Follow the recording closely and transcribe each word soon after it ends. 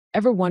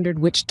Ever wondered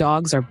which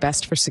dogs are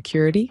best for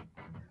security?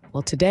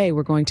 Well, today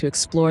we're going to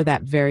explore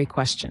that very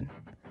question.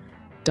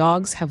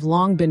 Dogs have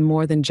long been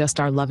more than just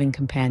our loving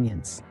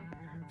companions.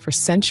 For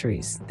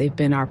centuries, they've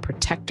been our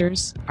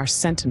protectors, our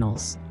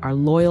sentinels, our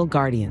loyal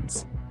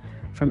guardians.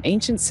 From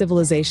ancient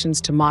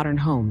civilizations to modern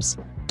homes,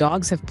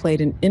 dogs have played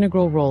an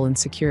integral role in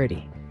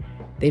security.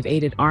 They've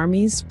aided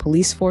armies,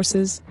 police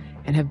forces,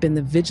 and have been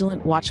the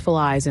vigilant, watchful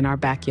eyes in our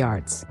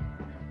backyards.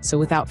 So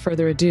without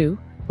further ado,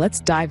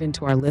 let's dive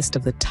into our list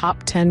of the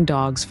top 10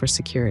 dogs for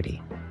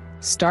security.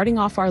 Starting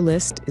off our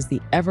list is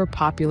the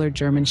ever-popular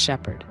German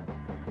Shepherd.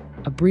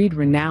 A breed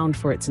renowned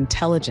for its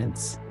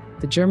intelligence,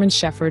 the German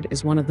Shepherd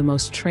is one of the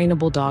most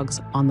trainable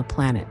dogs on the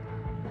planet.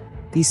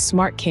 These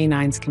smart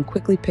canines can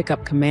quickly pick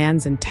up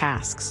commands and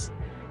tasks,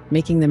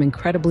 making them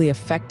incredibly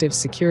effective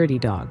security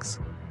dogs.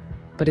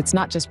 But it's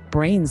not just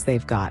brains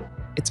they've got,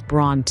 it's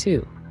brawn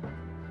too.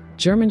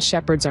 German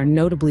Shepherds are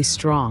notably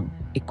strong,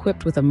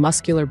 equipped with a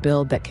muscular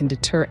build that can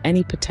deter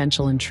any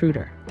potential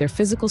intruder. Their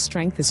physical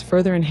strength is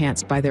further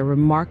enhanced by their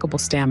remarkable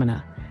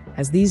stamina,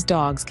 as these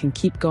dogs can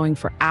keep going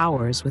for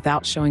hours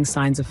without showing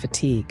signs of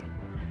fatigue.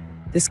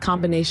 This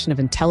combination of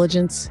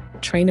intelligence,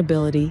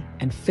 trainability,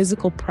 and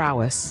physical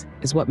prowess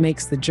is what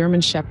makes the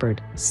German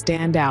Shepherd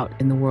stand out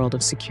in the world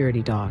of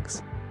security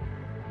dogs.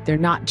 They're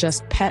not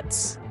just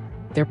pets,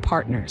 they're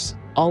partners,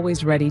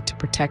 always ready to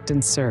protect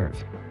and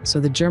serve. So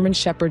the German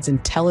Shepherd's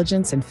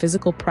intelligence and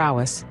physical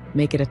prowess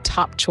make it a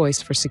top choice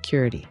for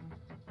security.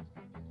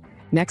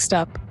 Next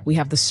up, we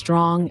have the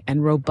strong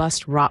and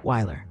robust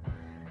Rottweiler.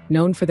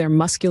 Known for their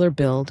muscular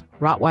build,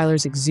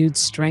 Rottweilers exude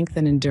strength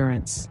and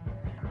endurance.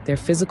 Their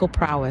physical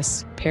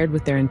prowess, paired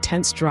with their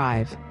intense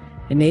drive,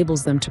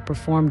 enables them to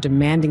perform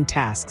demanding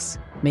tasks,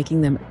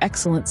 making them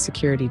excellent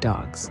security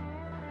dogs.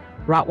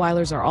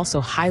 Rottweilers are also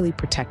highly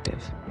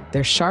protective.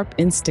 Their sharp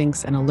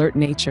instincts and alert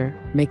nature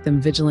make them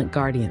vigilant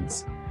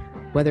guardians.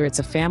 Whether it's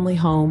a family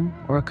home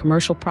or a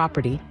commercial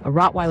property, a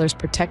Rottweiler's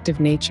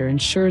protective nature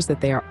ensures that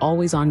they are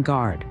always on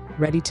guard,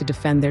 ready to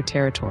defend their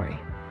territory.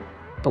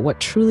 But what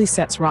truly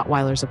sets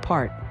Rottweilers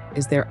apart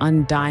is their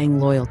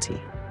undying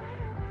loyalty.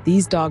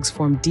 These dogs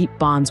form deep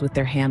bonds with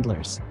their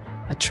handlers,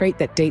 a trait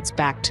that dates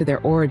back to their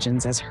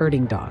origins as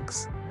herding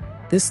dogs.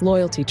 This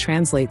loyalty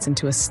translates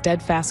into a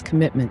steadfast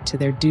commitment to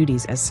their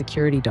duties as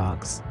security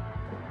dogs.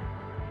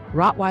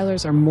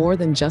 Rottweilers are more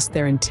than just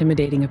their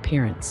intimidating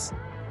appearance.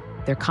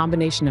 Their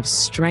combination of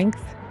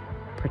strength,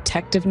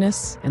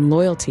 protectiveness, and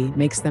loyalty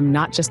makes them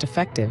not just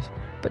effective,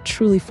 but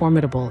truly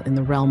formidable in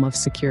the realm of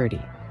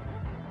security.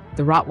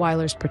 The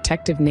Rottweiler's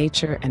protective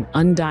nature and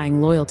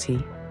undying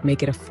loyalty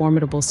make it a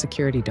formidable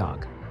security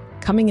dog.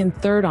 Coming in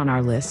third on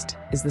our list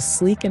is the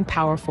sleek and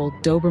powerful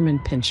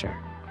Doberman Pinscher.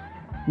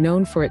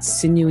 Known for its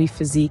sinewy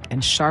physique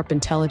and sharp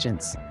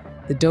intelligence,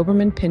 the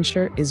Doberman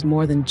Pinscher is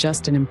more than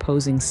just an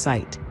imposing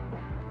sight.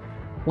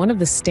 One of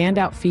the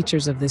standout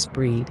features of this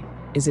breed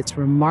is its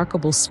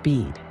remarkable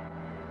speed.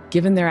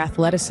 Given their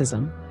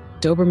athleticism,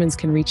 Dobermans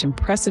can reach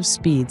impressive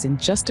speeds in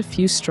just a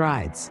few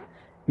strides,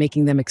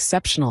 making them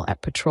exceptional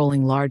at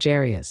patrolling large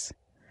areas.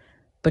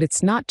 But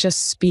it's not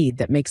just speed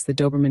that makes the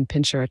Doberman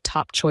Pinscher a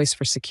top choice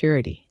for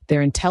security.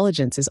 Their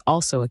intelligence is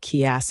also a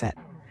key asset.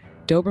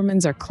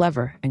 Dobermans are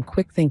clever and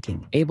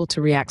quick-thinking, able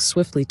to react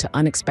swiftly to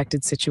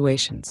unexpected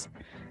situations.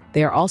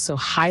 They are also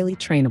highly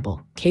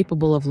trainable,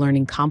 capable of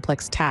learning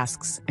complex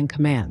tasks and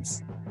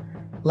commands.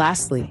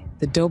 Lastly,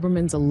 the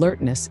Doberman's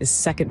alertness is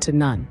second to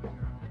none.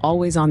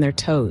 Always on their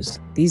toes,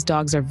 these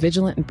dogs are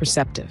vigilant and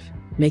perceptive,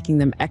 making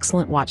them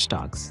excellent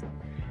watchdogs.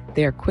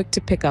 They are quick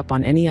to pick up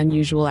on any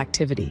unusual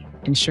activity,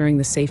 ensuring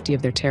the safety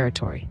of their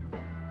territory.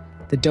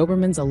 The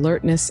Doberman's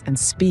alertness and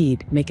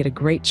speed make it a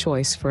great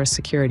choice for a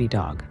security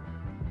dog.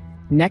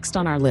 Next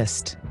on our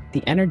list,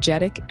 the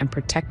energetic and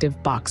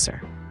protective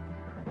Boxer.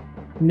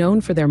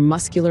 Known for their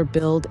muscular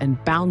build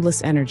and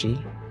boundless energy,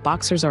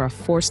 Boxers are a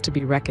force to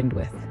be reckoned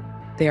with.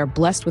 They are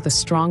blessed with a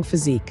strong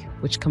physique,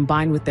 which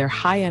combined with their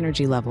high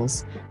energy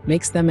levels,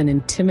 makes them an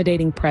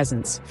intimidating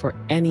presence for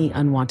any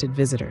unwanted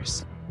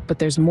visitors. But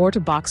there's more to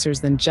Boxers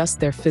than just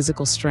their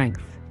physical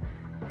strength.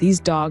 These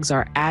dogs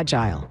are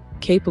agile,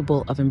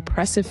 capable of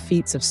impressive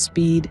feats of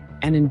speed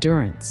and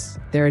endurance.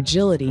 Their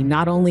agility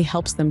not only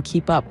helps them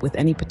keep up with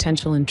any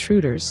potential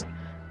intruders,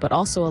 but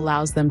also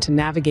allows them to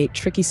navigate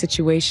tricky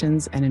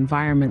situations and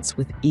environments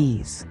with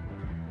ease.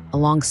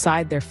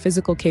 Alongside their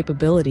physical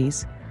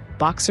capabilities,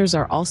 Boxers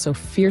are also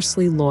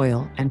fiercely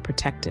loyal and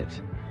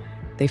protective.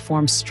 They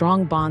form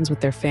strong bonds with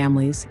their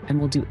families and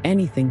will do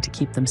anything to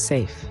keep them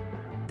safe.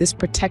 This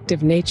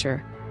protective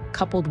nature,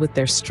 coupled with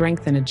their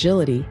strength and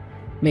agility,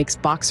 makes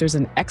Boxers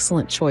an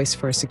excellent choice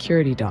for a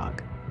security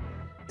dog.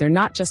 They're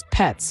not just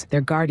pets,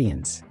 they're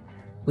guardians.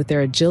 With their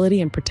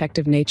agility and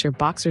protective nature,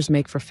 Boxers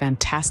make for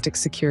fantastic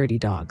security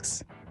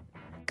dogs.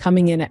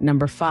 Coming in at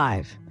number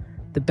 5,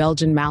 the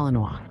Belgian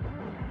Malinois.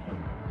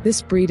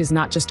 This breed is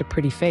not just a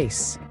pretty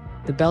face.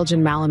 The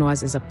Belgian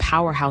Malinois is a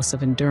powerhouse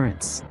of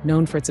endurance,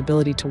 known for its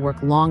ability to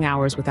work long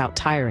hours without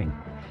tiring.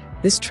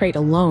 This trait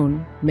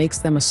alone makes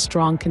them a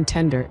strong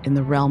contender in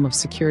the realm of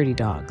security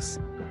dogs.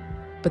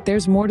 But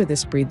there's more to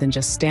this breed than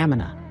just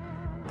stamina.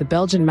 The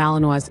Belgian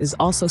Malinois is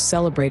also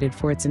celebrated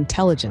for its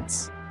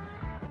intelligence.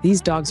 These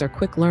dogs are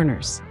quick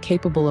learners,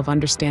 capable of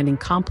understanding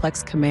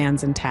complex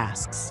commands and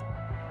tasks.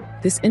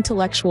 This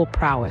intellectual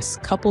prowess,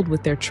 coupled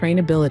with their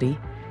trainability,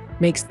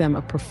 makes them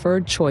a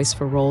preferred choice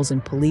for roles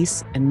in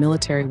police and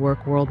military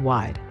work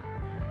worldwide.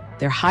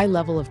 Their high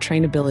level of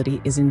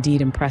trainability is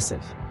indeed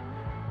impressive.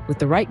 With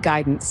the right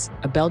guidance,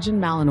 a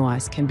Belgian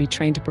Malinois can be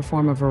trained to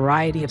perform a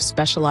variety of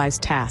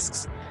specialized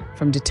tasks,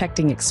 from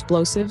detecting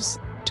explosives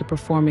to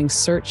performing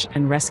search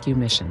and rescue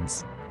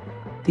missions.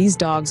 These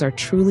dogs are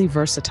truly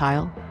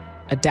versatile,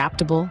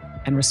 adaptable,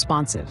 and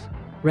responsive,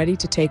 ready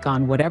to take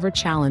on whatever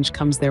challenge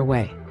comes their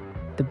way.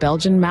 The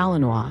Belgian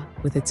Malinois,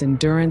 with its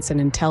endurance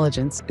and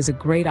intelligence, is a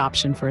great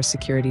option for a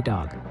security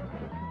dog.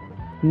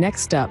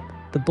 Next up,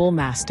 the Bull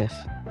Mastiff,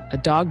 a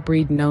dog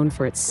breed known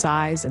for its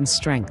size and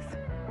strength.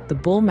 The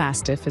Bull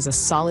Mastiff is a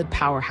solid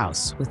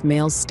powerhouse, with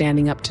males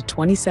standing up to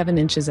 27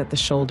 inches at the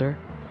shoulder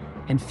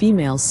and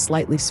females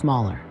slightly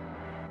smaller.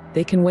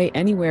 They can weigh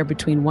anywhere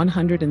between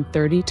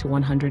 130 to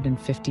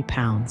 150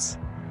 pounds.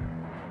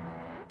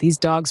 These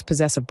dogs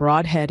possess a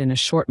broad head and a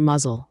short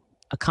muzzle,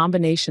 a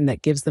combination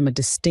that gives them a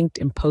distinct,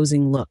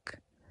 imposing look.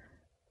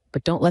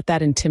 But don't let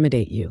that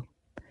intimidate you.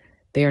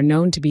 They are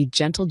known to be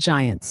gentle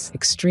giants,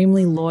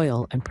 extremely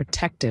loyal and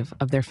protective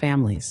of their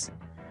families.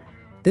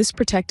 This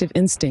protective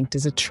instinct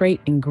is a trait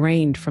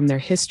ingrained from their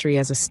history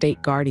as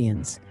estate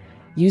guardians,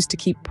 used to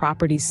keep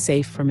properties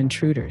safe from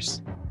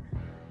intruders.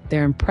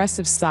 Their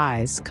impressive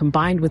size,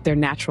 combined with their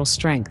natural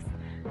strength,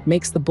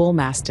 makes the Bull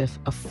Mastiff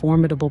a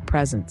formidable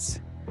presence.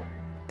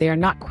 They are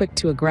not quick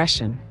to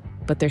aggression,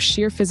 but their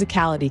sheer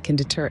physicality can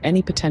deter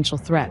any potential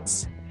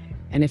threats,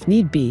 and if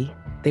need be,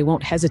 they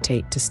won't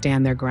hesitate to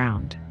stand their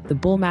ground. The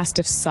Bull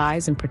Mastiff's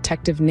size and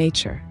protective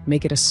nature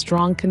make it a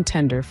strong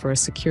contender for a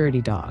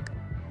security dog.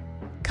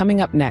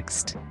 Coming up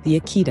next, the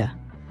Akita,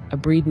 a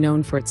breed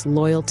known for its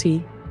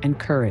loyalty and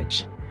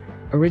courage.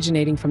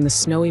 Originating from the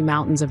snowy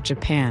mountains of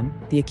Japan,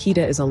 the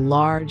Akita is a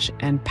large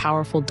and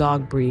powerful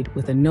dog breed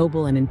with a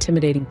noble and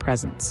intimidating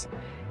presence.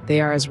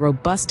 They are as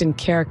robust in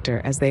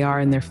character as they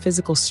are in their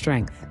physical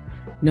strength,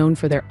 known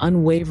for their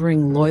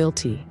unwavering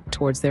loyalty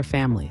towards their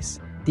families.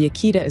 The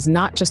Akita is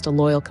not just a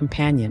loyal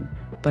companion,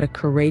 but a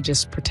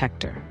courageous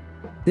protector.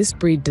 This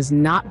breed does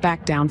not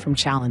back down from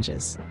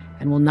challenges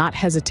and will not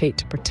hesitate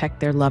to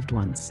protect their loved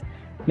ones,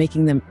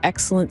 making them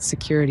excellent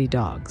security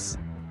dogs.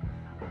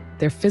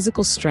 Their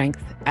physical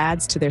strength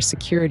adds to their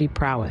security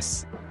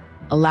prowess,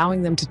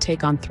 allowing them to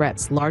take on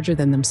threats larger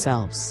than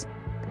themselves.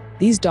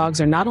 These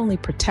dogs are not only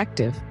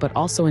protective, but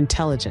also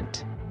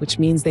intelligent, which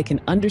means they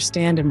can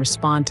understand and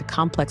respond to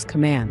complex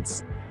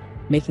commands,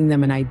 making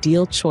them an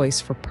ideal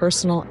choice for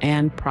personal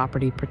and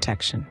property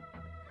protection.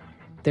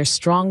 Their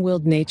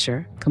strong-willed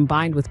nature,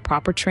 combined with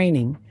proper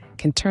training,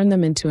 can turn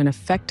them into an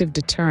effective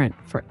deterrent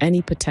for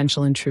any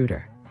potential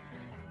intruder.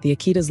 The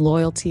Akita's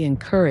loyalty and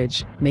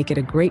courage make it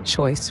a great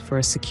choice for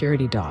a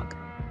security dog.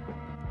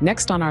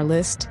 Next on our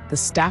list, the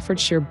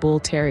Staffordshire Bull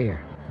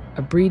Terrier,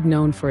 a breed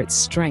known for its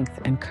strength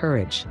and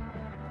courage.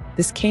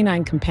 This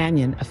canine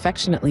companion,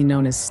 affectionately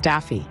known as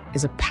Staffy,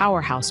 is a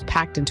powerhouse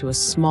packed into a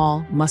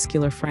small,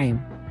 muscular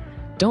frame.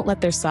 Don't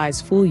let their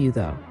size fool you,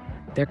 though.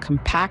 Their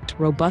compact,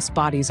 robust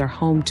bodies are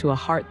home to a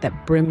heart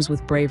that brims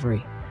with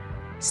bravery.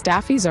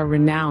 Staffies are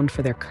renowned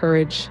for their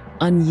courage,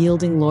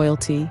 unyielding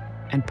loyalty,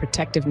 and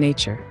protective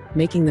nature,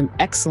 making them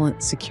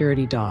excellent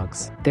security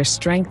dogs. Their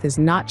strength is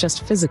not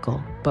just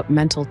physical, but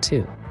mental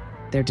too.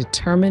 They're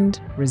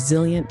determined,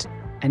 resilient,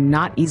 and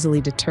not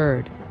easily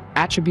deterred,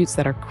 attributes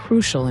that are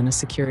crucial in a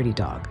security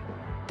dog.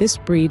 This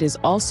breed is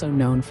also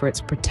known for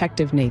its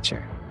protective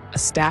nature. A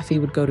Staffy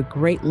would go to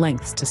great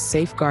lengths to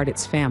safeguard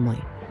its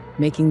family,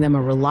 making them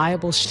a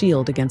reliable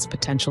shield against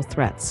potential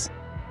threats.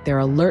 Their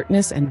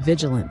alertness and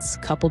vigilance,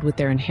 coupled with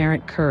their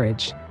inherent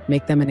courage,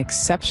 make them an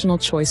exceptional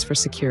choice for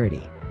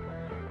security.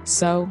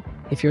 So,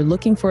 if you're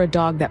looking for a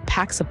dog that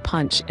packs a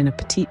punch in a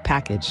petite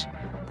package,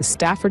 the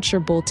Staffordshire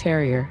Bull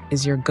Terrier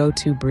is your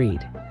go-to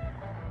breed.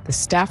 The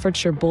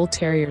Staffordshire Bull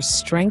Terrier's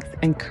strength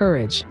and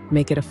courage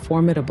make it a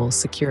formidable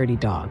security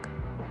dog.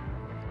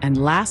 And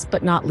last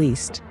but not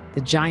least,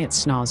 the Giant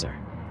Schnauzer,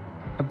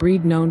 a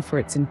breed known for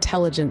its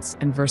intelligence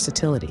and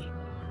versatility.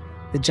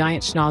 The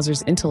Giant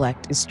Schnauzer's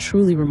intellect is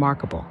truly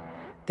remarkable.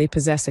 They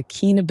possess a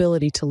keen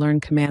ability to learn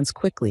commands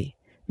quickly,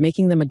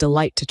 making them a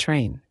delight to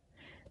train.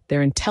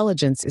 Their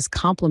intelligence is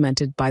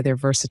complemented by their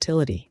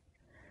versatility.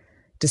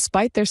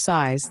 Despite their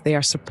size, they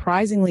are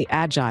surprisingly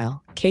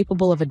agile,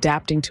 capable of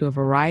adapting to a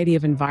variety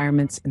of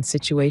environments and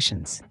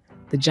situations.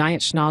 The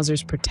Giant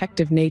Schnauzer's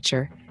protective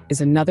nature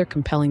is another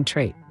compelling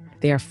trait.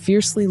 They are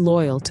fiercely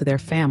loyal to their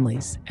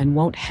families and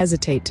won't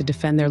hesitate to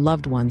defend their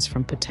loved ones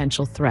from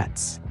potential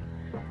threats.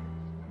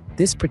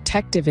 This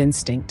protective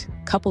instinct,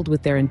 coupled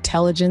with their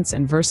intelligence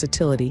and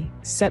versatility,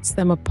 sets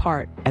them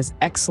apart as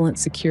excellent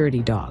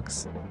security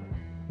dogs.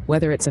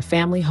 Whether it's a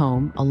family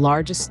home, a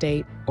large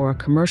estate, or a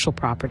commercial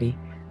property,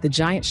 the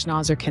Giant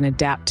Schnauzer can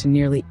adapt to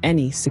nearly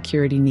any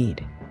security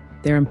need.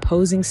 Their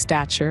imposing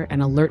stature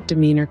and alert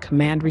demeanor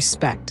command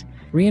respect,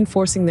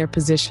 reinforcing their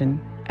position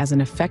as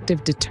an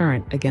effective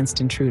deterrent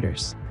against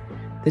intruders.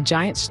 The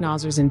giant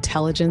schnauzer's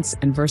intelligence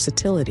and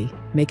versatility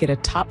make it a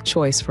top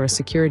choice for a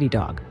security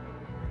dog.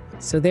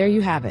 So there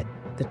you have it,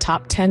 the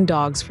top 10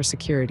 dogs for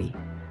security,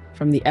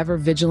 from the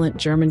ever-vigilant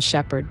German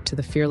Shepherd to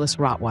the fearless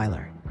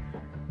Rottweiler,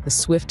 the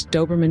swift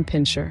Doberman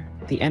Pinscher,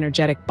 the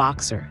energetic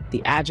Boxer,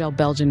 the agile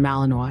Belgian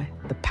Malinois,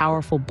 the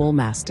powerful Bull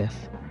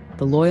Mastiff,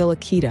 the loyal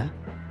Akita,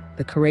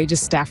 the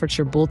courageous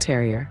Staffordshire Bull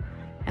Terrier,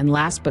 and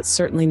last but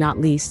certainly not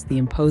least, the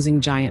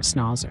imposing giant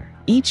Schnauzer.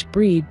 Each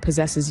breed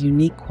possesses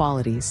unique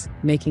qualities,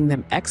 making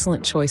them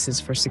excellent choices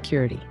for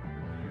security.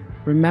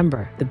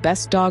 Remember, the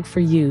best dog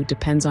for you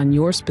depends on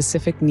your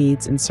specific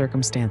needs and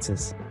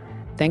circumstances.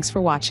 Thanks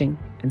for watching,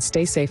 and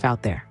stay safe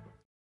out there.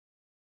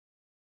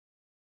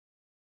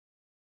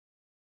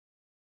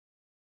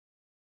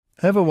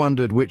 Ever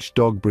wondered which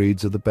dog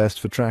breeds are the best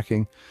for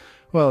tracking?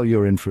 Well,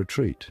 you're in for a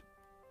treat.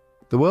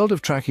 The world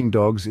of tracking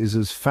dogs is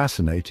as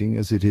fascinating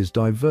as it is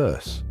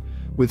diverse,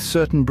 with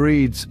certain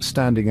breeds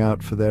standing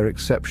out for their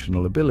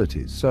exceptional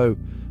abilities. So,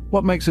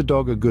 what makes a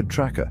dog a good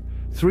tracker?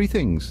 Three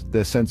things: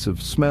 their sense of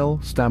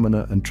smell,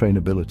 stamina, and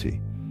trainability.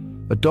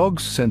 A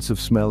dog's sense of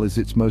smell is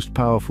its most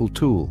powerful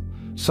tool.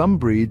 Some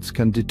breeds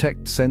can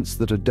detect scents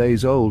that are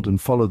days old and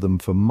follow them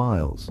for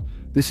miles.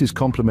 This is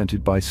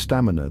complemented by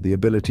stamina, the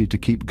ability to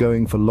keep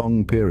going for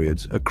long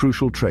periods, a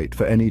crucial trait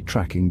for any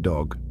tracking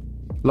dog.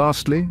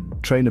 Lastly,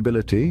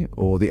 trainability,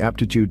 or the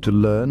aptitude to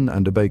learn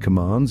and obey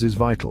commands, is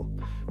vital.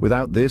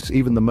 Without this,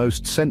 even the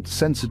most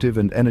scent-sensitive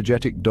and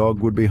energetic dog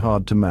would be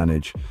hard to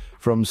manage.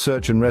 From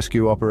search and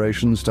rescue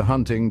operations to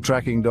hunting,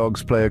 tracking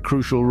dogs play a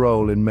crucial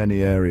role in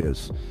many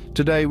areas.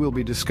 Today we'll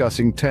be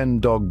discussing 10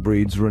 dog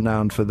breeds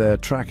renowned for their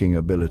tracking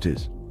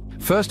abilities.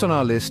 First on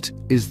our list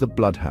is the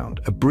Bloodhound,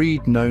 a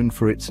breed known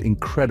for its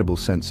incredible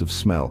sense of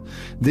smell.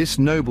 This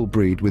noble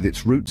breed, with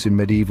its roots in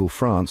medieval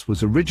France,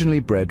 was originally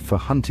bred for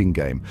hunting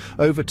game.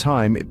 Over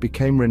time, it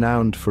became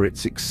renowned for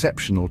its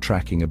exceptional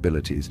tracking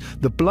abilities.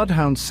 The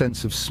Bloodhound's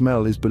sense of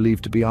smell is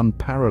believed to be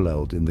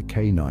unparalleled in the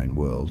canine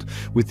world,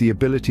 with the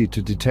ability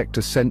to detect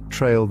a scent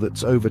trail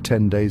that's over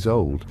 10 days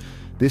old.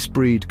 This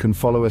breed can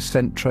follow a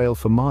scent trail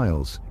for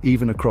miles,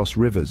 even across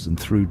rivers and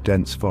through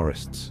dense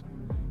forests.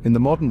 In the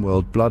modern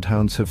world,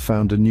 bloodhounds have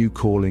found a new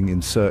calling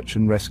in search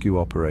and rescue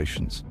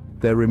operations.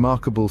 Their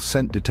remarkable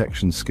scent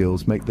detection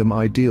skills make them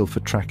ideal for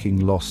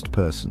tracking lost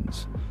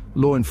persons.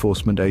 Law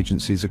enforcement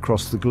agencies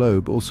across the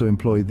globe also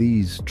employ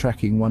these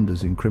tracking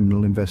wonders in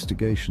criminal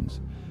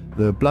investigations.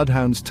 The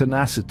bloodhound's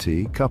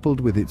tenacity, coupled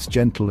with its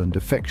gentle and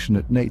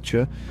affectionate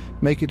nature,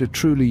 make it a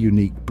truly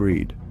unique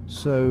breed.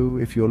 So,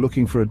 if you're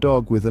looking for a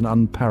dog with an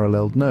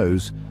unparalleled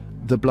nose,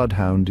 the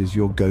bloodhound is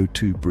your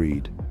go-to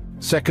breed.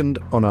 Second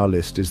on our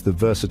list is the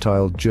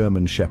versatile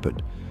German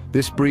Shepherd.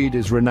 This breed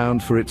is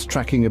renowned for its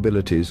tracking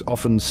abilities,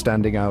 often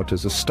standing out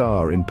as a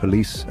star in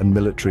police and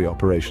military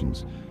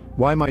operations.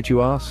 Why, might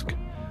you ask?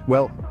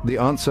 Well, the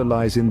answer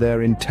lies in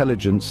their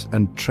intelligence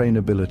and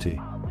trainability.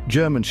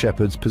 German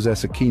Shepherds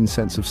possess a keen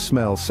sense of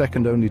smell,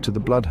 second only to the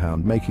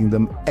Bloodhound, making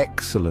them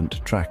excellent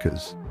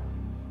trackers.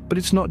 But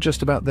it's not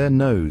just about their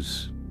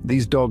nose.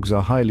 These dogs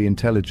are highly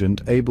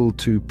intelligent, able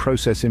to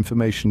process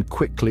information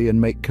quickly and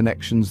make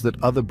connections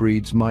that other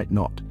breeds might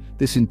not.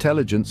 This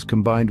intelligence,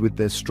 combined with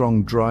their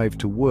strong drive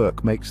to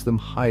work, makes them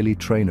highly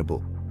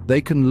trainable. They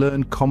can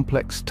learn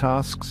complex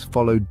tasks,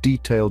 follow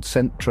detailed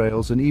scent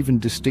trails, and even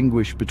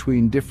distinguish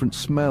between different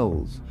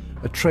smells,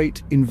 a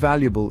trait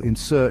invaluable in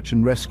search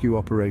and rescue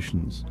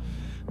operations.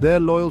 Their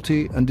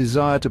loyalty and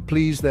desire to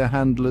please their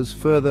handlers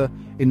further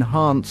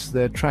enhance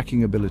their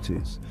tracking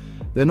abilities.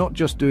 They're not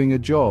just doing a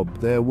job,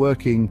 they're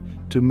working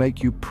to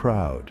make you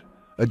proud.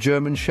 A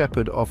German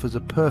Shepherd offers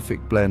a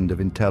perfect blend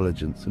of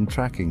intelligence and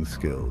tracking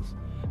skills.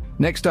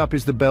 Next up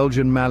is the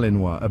Belgian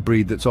Malinois, a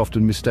breed that's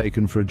often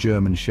mistaken for a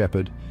German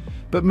Shepherd.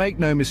 But make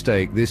no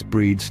mistake, this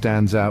breed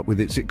stands out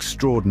with its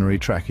extraordinary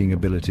tracking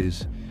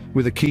abilities.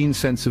 With a keen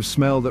sense of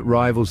smell that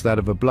rivals that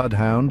of a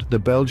bloodhound, the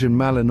Belgian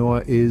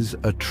Malinois is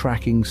a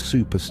tracking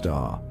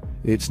superstar.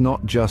 It's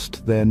not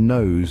just their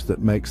nose that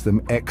makes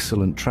them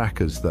excellent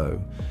trackers,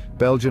 though.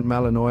 Belgian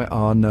Malinois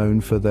are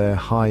known for their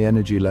high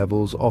energy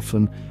levels,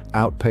 often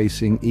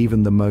outpacing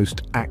even the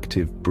most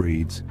active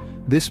breeds.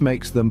 This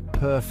makes them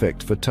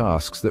perfect for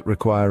tasks that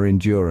require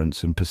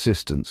endurance and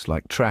persistence,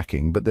 like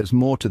tracking, but there's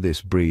more to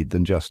this breed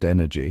than just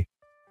energy.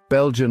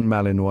 Belgian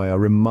Malinois are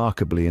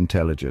remarkably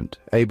intelligent,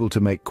 able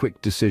to make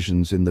quick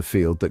decisions in the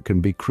field that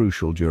can be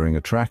crucial during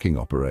a tracking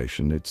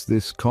operation. It's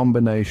this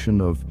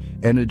combination of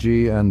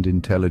energy and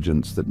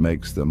intelligence that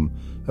makes them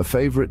a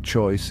favorite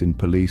choice in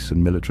police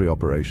and military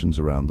operations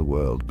around the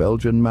world.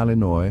 Belgian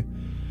Malinois,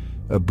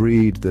 a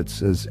breed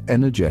that's as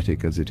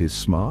energetic as it is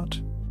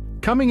smart.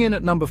 Coming in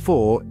at number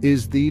 4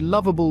 is the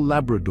lovable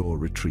Labrador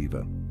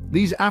Retriever.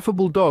 These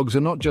affable dogs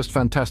are not just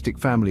fantastic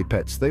family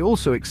pets, they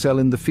also excel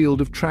in the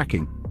field of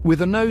tracking.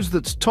 With a nose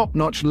that's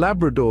top-notch,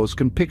 Labradors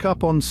can pick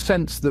up on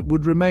scents that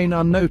would remain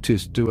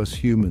unnoticed to us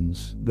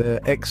humans. Their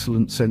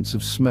excellent sense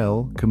of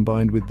smell,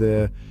 combined with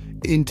their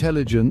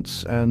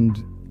intelligence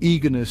and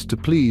eagerness to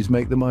please,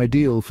 make them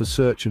ideal for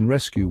search and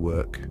rescue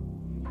work.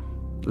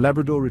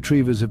 Labrador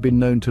retrievers have been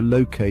known to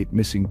locate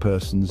missing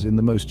persons in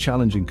the most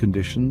challenging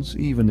conditions,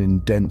 even in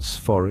dense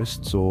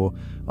forests or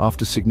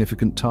after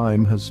significant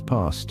time has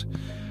passed.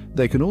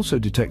 They can also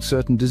detect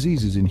certain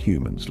diseases in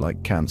humans,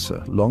 like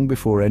cancer, long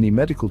before any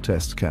medical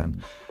tests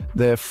can.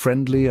 Their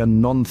friendly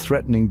and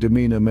non-threatening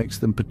demeanor makes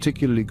them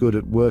particularly good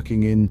at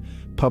working in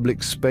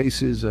public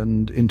spaces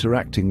and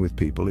interacting with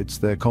people. It's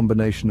their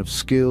combination of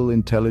skill,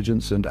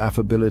 intelligence, and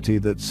affability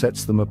that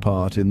sets them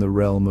apart in the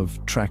realm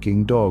of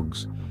tracking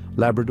dogs.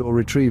 Labrador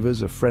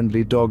retrievers, a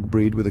friendly dog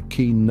breed with a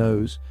keen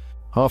nose.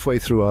 Halfway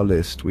through our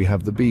list, we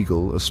have the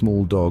Beagle, a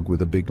small dog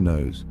with a big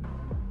nose.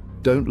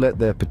 Don't let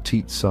their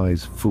petite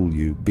size fool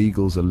you.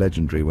 Beagles are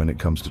legendary when it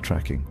comes to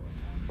tracking.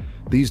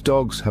 These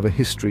dogs have a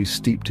history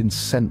steeped in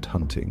scent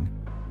hunting,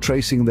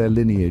 tracing their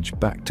lineage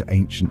back to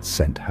ancient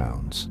scent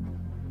hounds.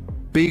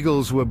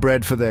 Beagles were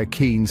bred for their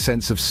keen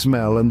sense of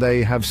smell, and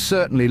they have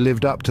certainly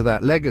lived up to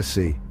that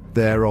legacy.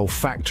 Their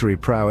olfactory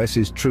prowess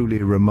is truly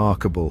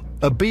remarkable.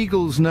 A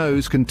beagle's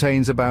nose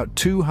contains about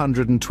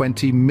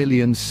 220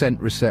 million scent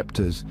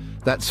receptors.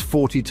 That's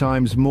 40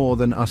 times more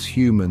than us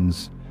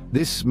humans.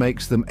 This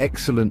makes them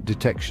excellent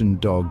detection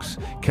dogs,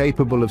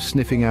 capable of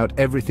sniffing out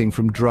everything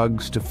from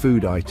drugs to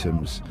food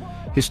items.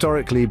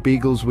 Historically,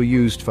 beagles were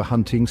used for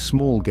hunting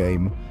small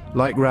game,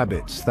 like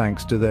rabbits,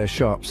 thanks to their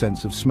sharp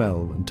sense of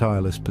smell and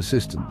tireless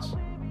persistence.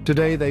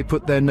 Today, they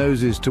put their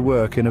noses to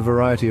work in a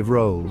variety of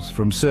roles,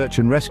 from search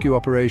and rescue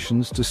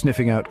operations to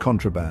sniffing out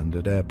contraband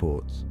at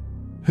airports.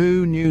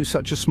 Who knew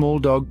such a small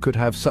dog could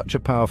have such a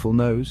powerful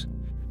nose?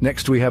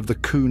 Next, we have the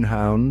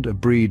coonhound, a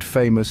breed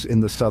famous in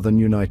the southern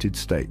United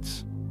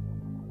States.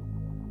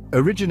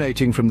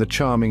 Originating from the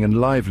charming and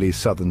lively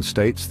southern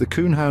states, the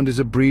coonhound is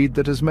a breed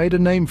that has made a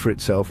name for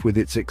itself with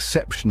its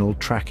exceptional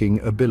tracking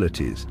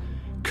abilities.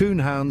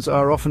 Coonhounds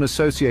are often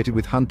associated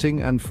with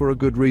hunting, and for a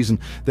good reason.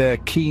 Their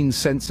keen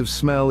sense of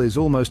smell is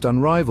almost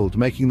unrivaled,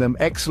 making them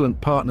excellent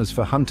partners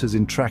for hunters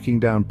in tracking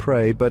down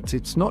prey, but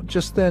it's not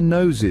just their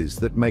noses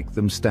that make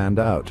them stand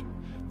out.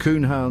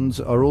 Coonhounds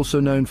are also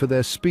known for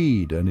their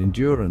speed and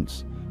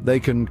endurance. They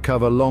can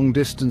cover long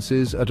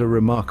distances at a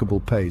remarkable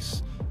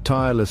pace,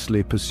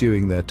 tirelessly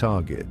pursuing their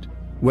target.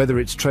 Whether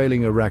it's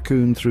trailing a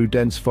raccoon through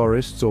dense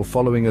forests or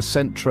following a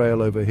scent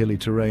trail over hilly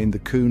terrain, the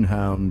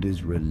coonhound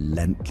is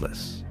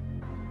relentless.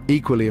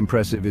 Equally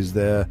impressive is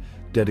their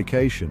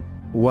dedication.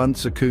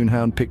 Once a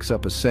coonhound picks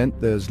up a scent,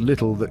 there's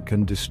little that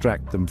can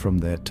distract them from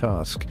their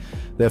task.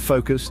 They're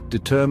focused,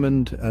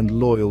 determined, and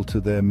loyal to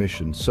their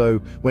mission. So,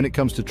 when it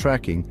comes to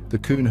tracking, the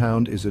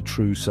coonhound is a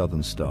true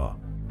southern star.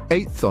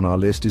 Eighth on our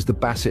list is the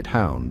Basset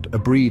Hound, a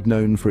breed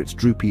known for its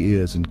droopy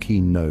ears and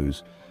keen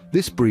nose.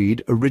 This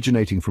breed,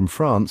 originating from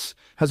France,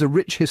 has a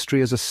rich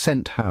history as a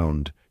scent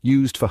hound,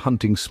 used for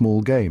hunting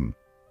small game.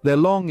 Their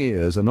long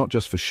ears are not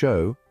just for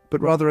show,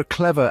 but rather a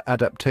clever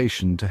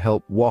adaptation to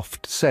help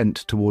waft scent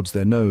towards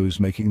their nose,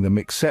 making them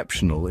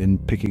exceptional in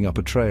picking up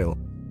a trail.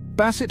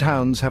 Basset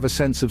hounds have a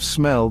sense of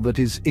smell that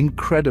is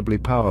incredibly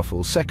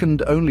powerful,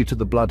 second only to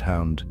the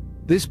bloodhound.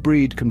 This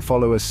breed can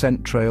follow a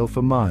scent trail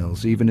for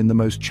miles, even in the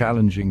most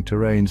challenging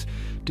terrains.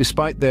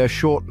 Despite their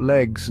short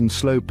legs and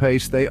slow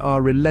pace, they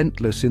are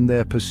relentless in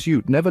their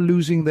pursuit, never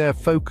losing their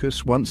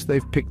focus once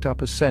they've picked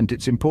up a scent.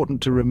 It's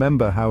important to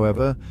remember,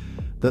 however,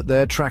 that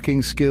their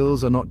tracking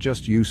skills are not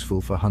just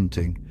useful for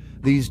hunting.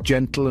 These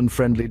gentle and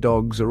friendly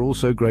dogs are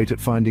also great at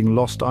finding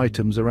lost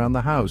items around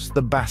the house.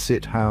 The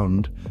Basset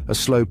Hound, a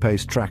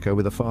slow-paced tracker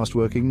with a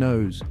fast-working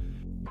nose.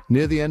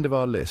 Near the end of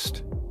our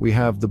list, we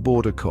have the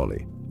Border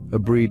Collie, a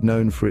breed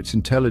known for its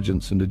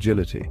intelligence and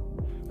agility.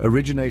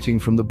 Originating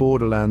from the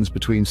borderlands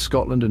between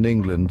Scotland and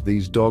England,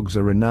 these dogs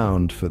are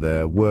renowned for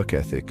their work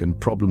ethic and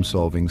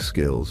problem-solving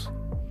skills.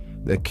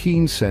 Their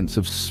keen sense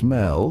of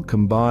smell,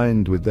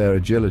 combined with their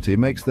agility,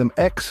 makes them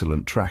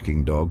excellent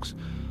tracking dogs.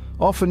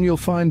 Often you'll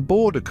find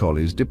Border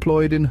Collies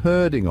deployed in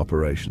herding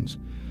operations.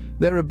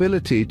 Their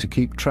ability to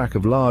keep track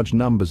of large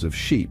numbers of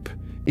sheep,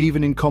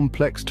 even in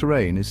complex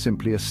terrain, is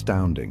simply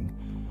astounding.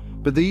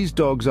 But these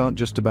dogs aren't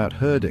just about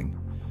herding.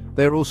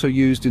 They're also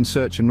used in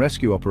search and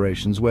rescue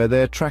operations where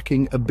their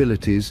tracking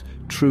abilities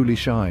truly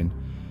shine.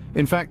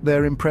 In fact,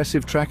 their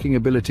impressive tracking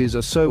abilities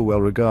are so well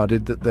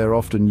regarded that they're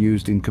often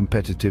used in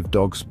competitive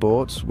dog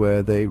sports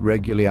where they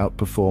regularly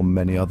outperform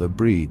many other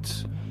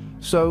breeds.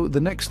 So, the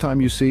next time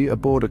you see a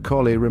Border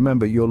Collie,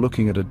 remember you're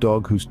looking at a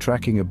dog whose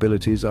tracking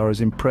abilities are as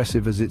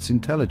impressive as its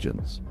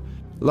intelligence.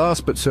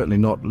 Last but certainly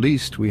not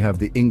least, we have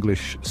the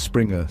English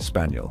Springer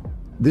Spaniel.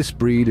 This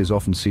breed is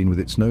often seen with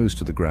its nose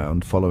to the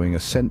ground, following a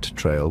scent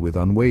trail with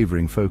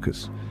unwavering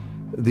focus.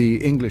 The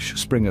English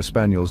Springer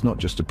Spaniel is not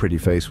just a pretty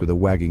face with a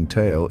wagging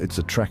tail, it's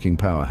a tracking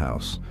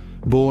powerhouse.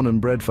 Born and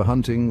bred for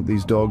hunting,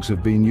 these dogs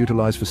have been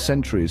utilized for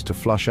centuries to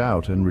flush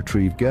out and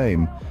retrieve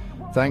game,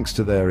 thanks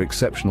to their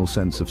exceptional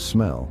sense of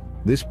smell.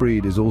 This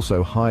breed is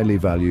also highly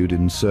valued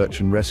in search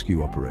and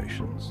rescue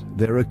operations.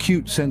 Their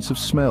acute sense of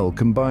smell,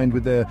 combined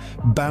with their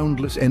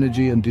boundless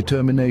energy and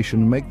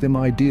determination, make them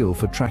ideal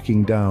for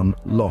tracking down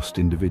lost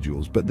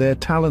individuals. But their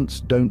talents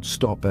don't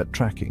stop at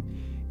tracking.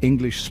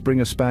 English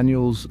Springer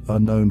Spaniels are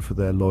known for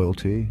their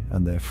loyalty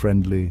and their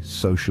friendly,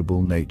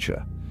 sociable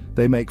nature.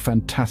 They make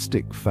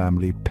fantastic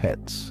family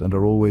pets and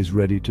are always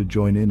ready to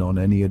join in on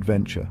any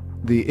adventure.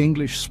 The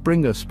English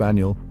Springer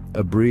Spaniel,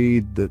 a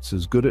breed that's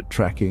as good at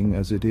tracking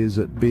as it is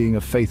at being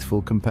a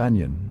faithful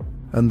companion.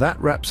 And that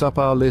wraps up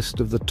our list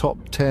of the top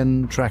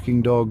 10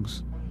 tracking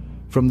dogs.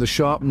 From the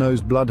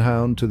sharp-nosed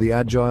bloodhound to the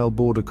agile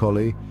border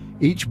collie,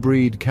 each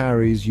breed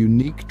carries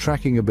unique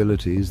tracking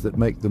abilities that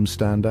make them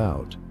stand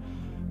out.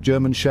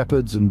 German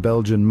Shepherds and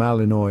Belgian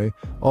Malinois,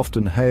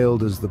 often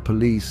hailed as the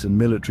police and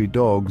military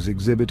dogs,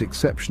 exhibit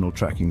exceptional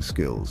tracking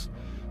skills.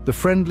 The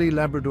friendly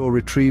Labrador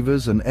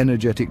Retrievers and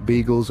energetic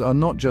Beagles are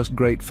not just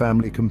great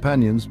family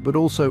companions, but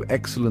also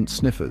excellent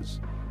sniffers.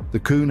 The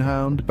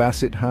Coonhound,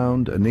 Basset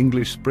Hound, and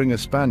English Springer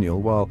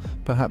Spaniel, while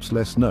perhaps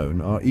less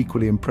known, are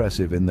equally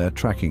impressive in their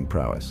tracking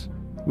prowess.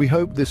 We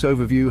hope this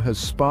overview has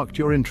sparked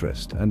your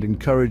interest and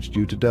encouraged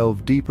you to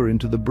delve deeper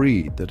into the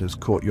breed that has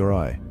caught your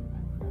eye.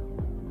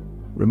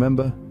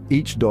 Remember,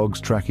 each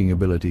dog's tracking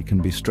ability can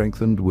be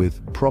strengthened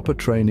with proper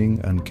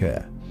training and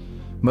care.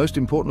 Most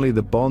importantly,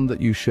 the bond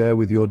that you share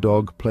with your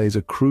dog plays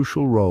a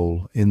crucial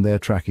role in their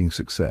tracking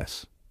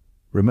success.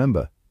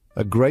 Remember,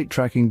 a great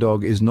tracking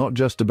dog is not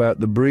just about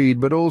the breed,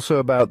 but also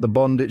about the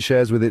bond it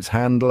shares with its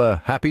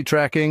handler. Happy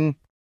tracking!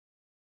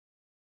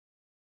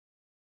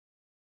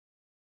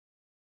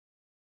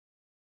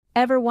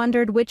 Ever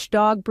wondered which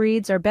dog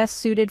breeds are best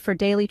suited for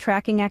daily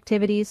tracking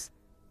activities?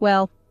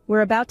 Well,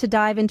 we're about to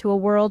dive into a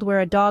world where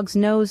a dog's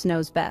nose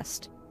knows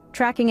best.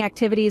 Tracking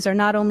activities are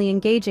not only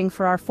engaging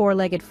for our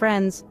four-legged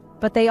friends,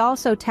 but they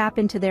also tap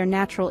into their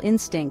natural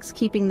instincts,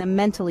 keeping them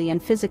mentally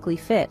and physically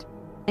fit.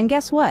 And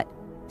guess what?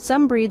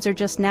 Some breeds are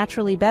just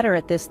naturally better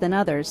at this than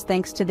others,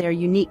 thanks to their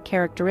unique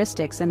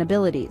characteristics and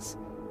abilities.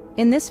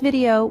 In this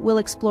video, we'll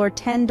explore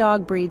 10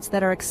 dog breeds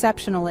that are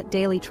exceptional at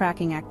daily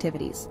tracking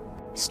activities.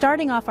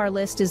 Starting off our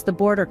list is the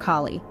Border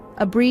Collie,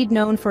 a breed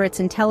known for its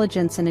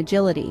intelligence and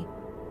agility.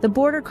 The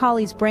Border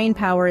Collie's brain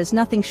power is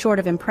nothing short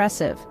of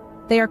impressive.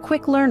 They are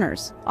quick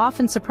learners,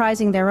 often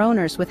surprising their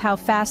owners with how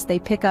fast they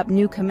pick up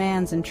new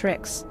commands and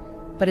tricks.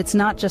 But it's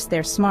not just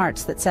their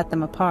smarts that set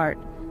them apart.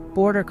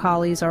 Border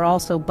Collies are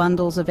also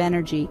bundles of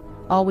energy,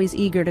 always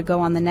eager to go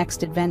on the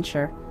next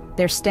adventure.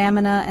 Their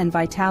stamina and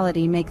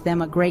vitality make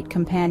them a great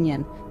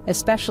companion,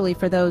 especially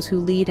for those who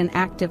lead an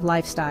active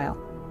lifestyle.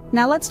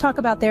 Now let's talk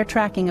about their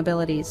tracking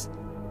abilities.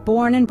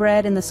 Born and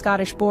bred in the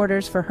Scottish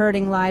borders for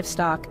herding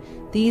livestock,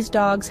 these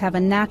dogs have a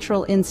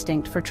natural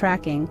instinct for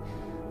tracking.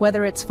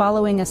 Whether it's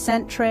following a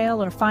scent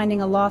trail or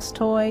finding a lost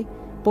toy,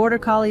 Border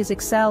Collies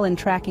excel in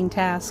tracking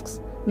tasks,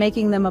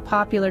 making them a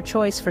popular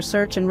choice for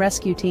search and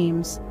rescue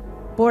teams.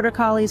 Border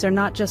Collies are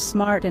not just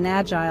smart and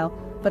agile,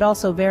 but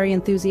also very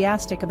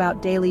enthusiastic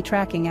about daily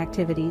tracking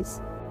activities.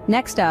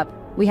 Next up,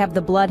 we have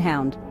the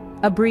Bloodhound,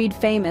 a breed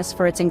famous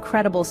for its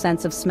incredible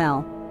sense of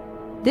smell.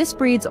 This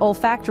breed's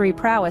olfactory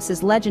prowess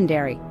is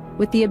legendary,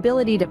 with the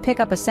ability to pick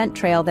up a scent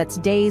trail that's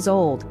days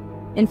old.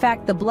 In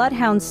fact, the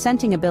Bloodhound's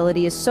scenting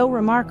ability is so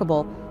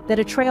remarkable that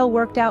a trail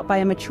worked out by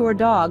a mature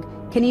dog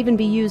can even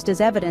be used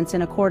as evidence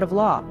in a court of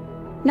law.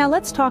 Now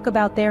let's talk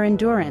about their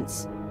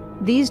endurance.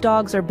 These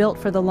dogs are built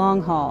for the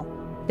long haul.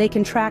 They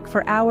can track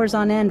for hours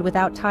on end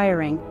without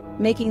tiring,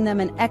 making them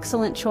an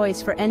excellent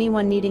choice for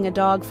anyone needing a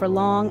dog for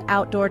long,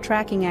 outdoor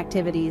tracking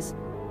activities.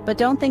 But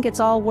don't think it's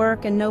all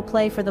work and no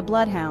play for the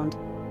Bloodhound.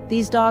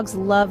 These dogs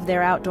love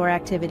their outdoor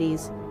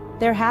activities.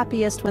 They're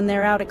happiest when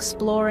they're out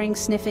exploring,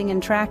 sniffing,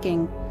 and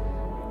tracking.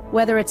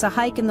 Whether it's a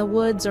hike in the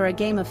woods or a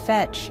game of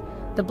fetch,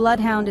 the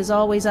Bloodhound is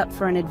always up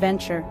for an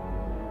adventure.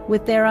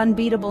 With their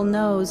unbeatable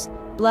nose,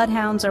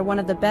 Bloodhounds are one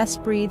of the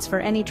best breeds for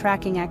any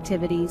tracking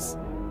activities.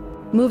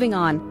 Moving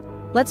on,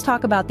 let's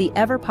talk about the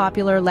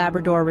ever-popular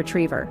Labrador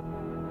Retriever.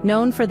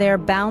 Known for their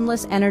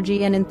boundless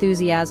energy and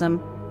enthusiasm,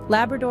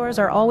 Labradors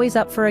are always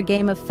up for a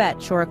game of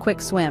fetch or a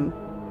quick swim.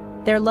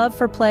 Their love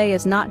for play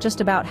is not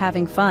just about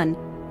having fun,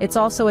 it's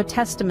also a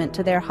testament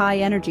to their high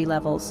energy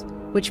levels,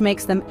 which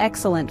makes them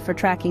excellent for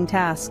tracking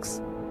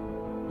tasks.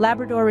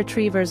 Labrador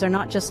Retrievers are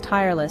not just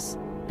tireless,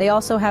 they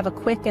also have a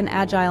quick and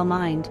agile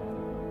mind.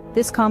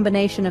 This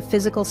combination of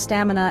physical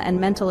stamina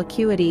and mental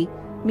acuity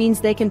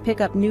means they can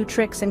pick up new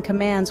tricks and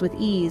commands with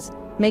ease,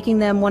 making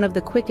them one of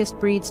the quickest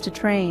breeds to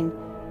train.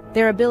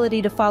 Their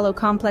ability to follow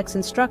complex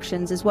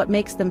instructions is what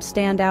makes them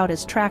stand out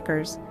as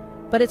trackers.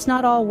 But it's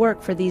not all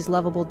work for these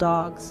lovable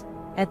dogs.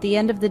 At the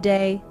end of the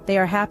day, they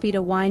are happy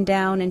to wind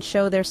down and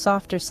show their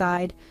softer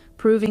side,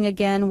 proving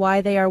again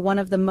why they are one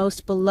of the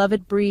most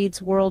beloved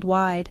breeds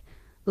worldwide.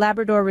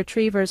 Labrador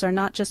Retrievers are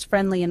not just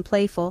friendly and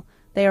playful,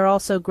 they are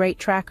also great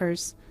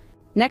trackers.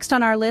 Next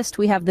on our list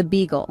we have the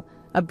Beagle,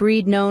 a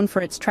breed known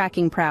for its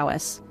tracking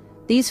prowess.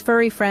 These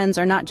furry friends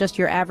are not just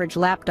your average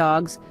lap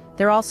dogs,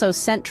 they're also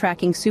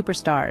scent-tracking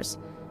superstars.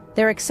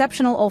 Their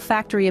exceptional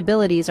olfactory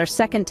abilities are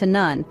second to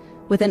none,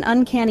 with an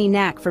uncanny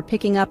knack for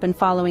picking up and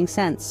following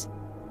scents.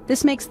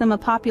 This makes them a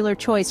popular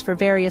choice for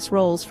various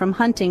roles from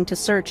hunting to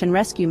search and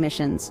rescue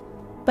missions.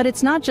 But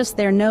it's not just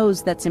their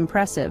nose that's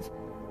impressive.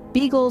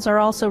 Beagles are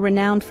also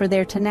renowned for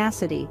their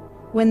tenacity.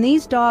 When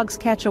these dogs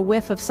catch a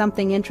whiff of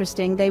something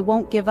interesting, they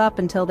won't give up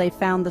until they've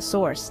found the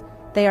source.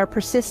 They are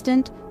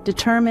persistent,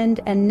 determined,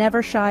 and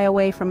never shy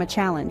away from a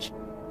challenge.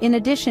 In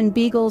addition,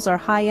 beagles are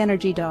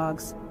high-energy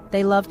dogs.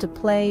 They love to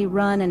play,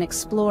 run, and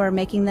explore,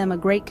 making them a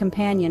great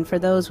companion for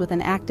those with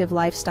an active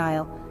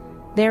lifestyle.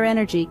 Their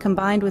energy,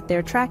 combined with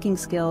their tracking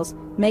skills,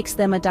 makes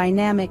them a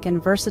dynamic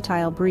and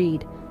versatile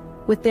breed.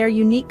 With their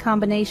unique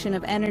combination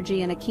of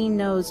energy and a keen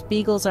nose,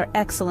 beagles are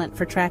excellent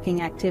for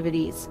tracking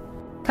activities.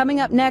 Coming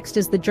up next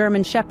is the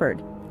German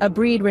Shepherd, a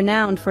breed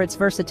renowned for its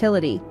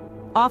versatility.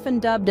 Often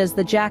dubbed as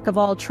the jack of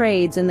all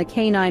trades in the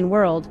canine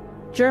world,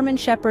 German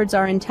Shepherds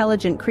are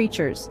intelligent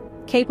creatures,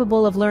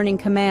 capable of learning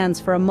commands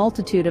for a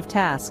multitude of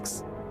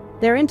tasks.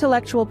 Their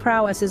intellectual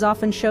prowess is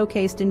often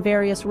showcased in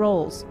various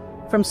roles,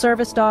 from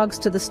service dogs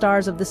to the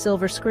stars of the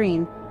silver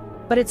screen.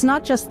 But it's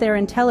not just their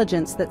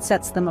intelligence that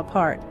sets them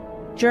apart.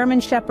 German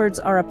Shepherds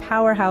are a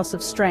powerhouse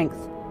of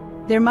strength.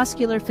 Their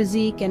muscular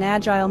physique and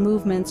agile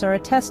movements are a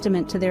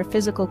testament to their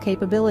physical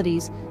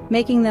capabilities,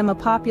 making them a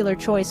popular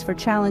choice for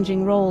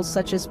challenging roles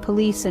such as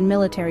police and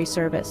military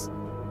service.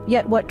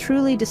 Yet what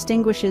truly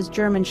distinguishes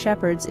German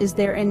Shepherds is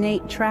their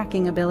innate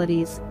tracking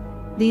abilities.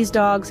 These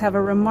dogs have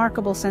a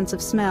remarkable sense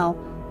of smell,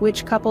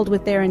 which, coupled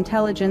with their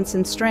intelligence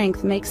and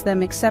strength, makes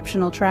them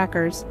exceptional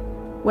trackers.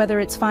 Whether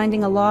it's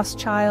finding a lost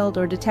child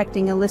or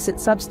detecting illicit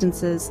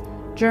substances,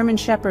 German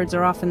Shepherds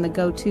are often the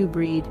go-to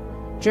breed.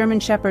 German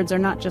Shepherds are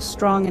not just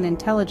strong and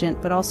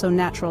intelligent, but also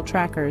natural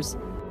trackers.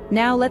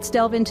 Now let's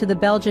delve into the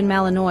Belgian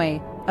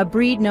Malinois, a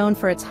breed known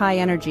for its high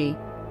energy.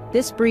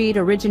 This breed,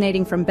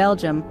 originating from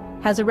Belgium,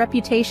 has a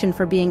reputation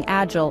for being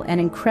agile and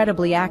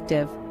incredibly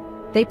active.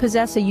 They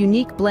possess a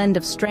unique blend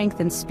of strength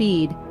and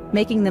speed,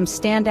 making them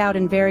stand out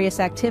in various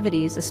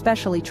activities,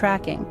 especially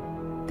tracking.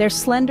 Their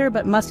slender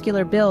but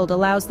muscular build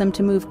allows them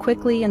to move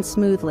quickly and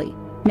smoothly,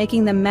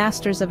 making them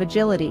masters of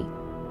agility.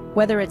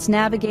 Whether it's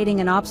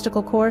navigating an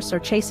obstacle course or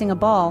chasing a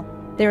ball,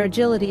 their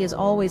agility is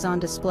always on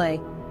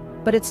display.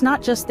 But it's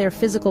not just their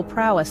physical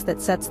prowess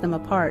that sets them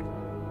apart.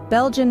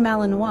 Belgian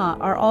Malinois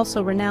are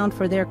also renowned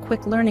for their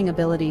quick learning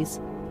abilities.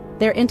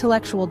 They're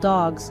intellectual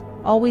dogs,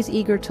 always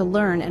eager to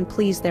learn and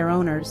please their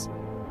owners.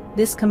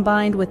 This,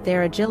 combined with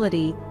their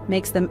agility,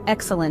 makes them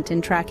excellent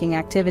in tracking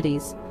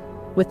activities.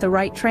 With the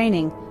right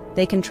training,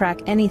 they can track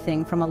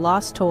anything from a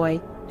lost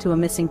toy to a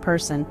missing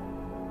person.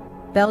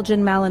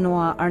 Belgian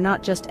Malinois are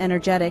not just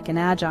energetic and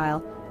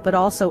agile, but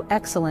also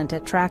excellent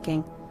at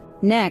tracking.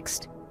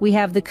 Next, we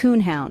have the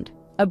Coonhound,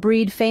 a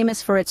breed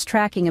famous for its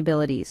tracking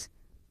abilities.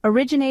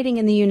 Originating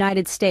in the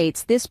United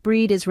States, this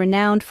breed is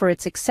renowned for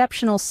its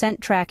exceptional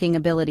scent tracking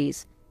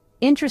abilities.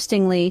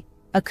 Interestingly,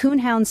 a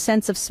Coonhound's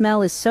sense of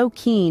smell is so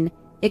keen,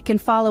 it can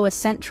follow a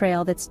scent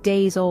trail that's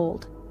days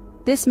old.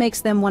 This makes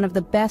them one of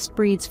the best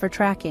breeds for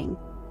tracking.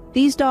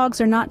 These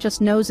dogs are not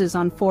just noses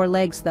on four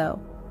legs,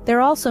 though.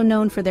 They're also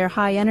known for their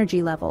high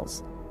energy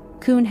levels.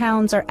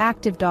 Coonhounds are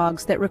active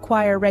dogs that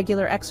require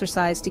regular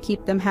exercise to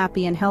keep them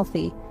happy and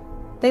healthy.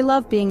 They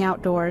love being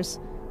outdoors,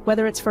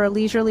 whether it's for a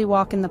leisurely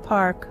walk in the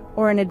park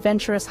or an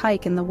adventurous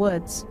hike in the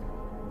woods.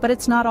 But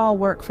it's not all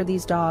work for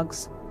these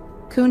dogs.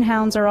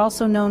 Coonhounds are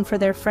also known for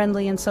their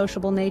friendly and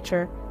sociable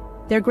nature.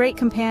 They're great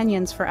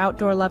companions for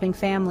outdoor-loving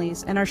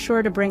families and are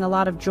sure to bring a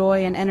lot of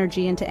joy and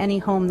energy into any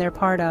home they're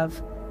part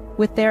of.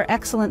 With their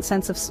excellent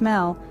sense of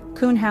smell,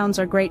 Coonhounds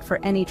are great for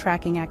any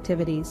tracking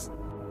activities.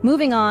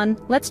 Moving on,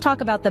 let's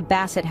talk about the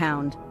Basset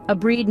Hound, a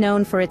breed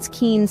known for its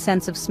keen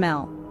sense of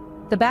smell.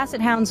 The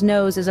Basset Hound's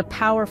nose is a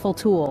powerful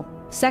tool,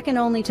 second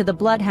only to the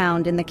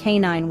Bloodhound in the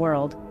canine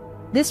world.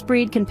 This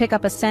breed can pick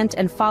up a scent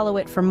and follow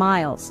it for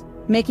miles,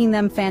 making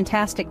them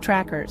fantastic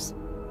trackers.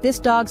 This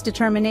dog's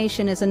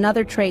determination is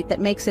another trait that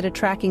makes it a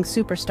tracking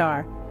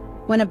superstar.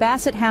 When a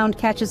Basset Hound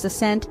catches a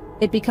scent,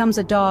 it becomes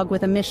a dog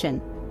with a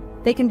mission.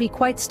 They can be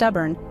quite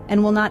stubborn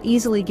and will not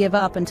easily give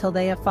up until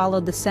they have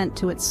followed the scent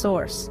to its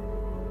source.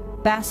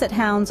 Basset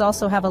Hounds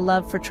also have a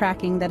love for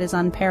tracking that is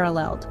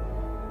unparalleled.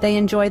 They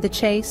enjoy the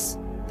chase,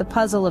 the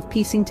puzzle of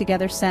piecing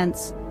together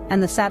scents,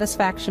 and the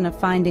satisfaction of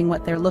finding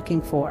what they're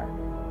looking for.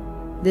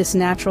 This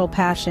natural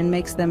passion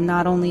makes them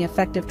not only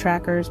effective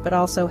trackers but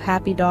also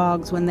happy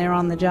dogs when they're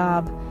on the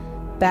job.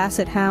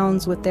 Basset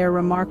Hounds, with their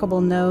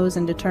remarkable nose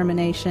and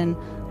determination,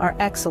 are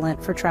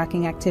excellent for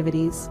tracking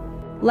activities.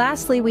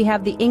 Lastly, we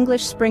have the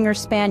English Springer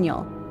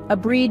Spaniel, a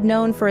breed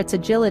known for its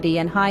agility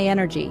and high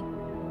energy.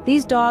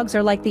 These dogs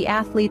are like the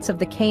athletes of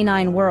the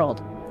canine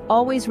world,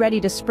 always ready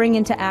to spring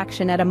into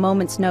action at a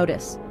moment's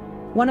notice.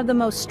 One of the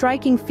most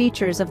striking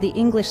features of the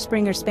English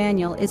Springer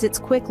Spaniel is its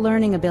quick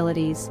learning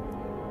abilities.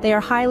 They are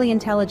highly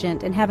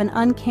intelligent and have an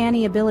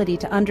uncanny ability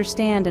to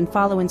understand and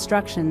follow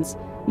instructions,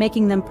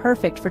 making them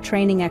perfect for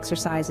training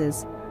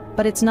exercises.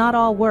 But it's not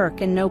all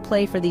work and no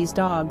play for these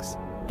dogs.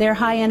 Their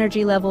high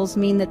energy levels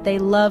mean that they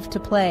love to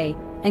play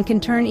and can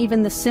turn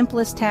even the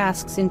simplest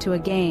tasks into a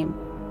game.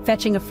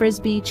 Fetching a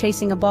frisbee,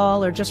 chasing a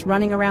ball, or just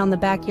running around the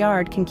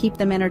backyard can keep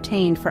them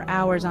entertained for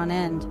hours on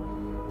end.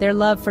 Their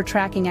love for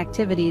tracking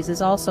activities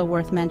is also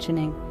worth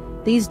mentioning.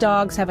 These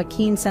dogs have a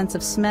keen sense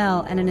of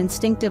smell and an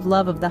instinctive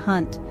love of the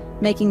hunt,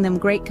 making them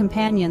great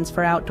companions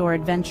for outdoor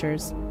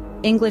adventures.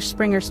 English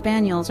Springer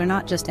Spaniels are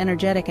not just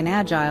energetic and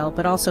agile,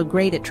 but also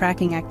great at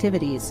tracking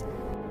activities.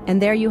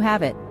 And there you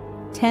have it,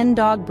 10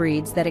 dog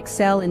breeds that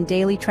excel in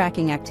daily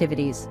tracking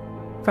activities.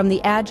 From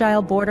the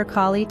agile border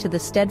collie to the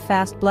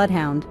steadfast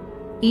bloodhound,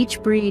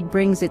 each breed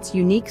brings its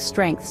unique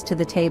strengths to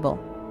the table.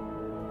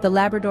 The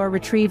Labrador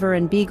Retriever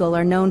and Beagle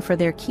are known for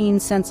their keen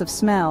sense of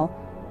smell,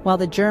 while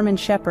the German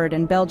Shepherd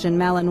and Belgian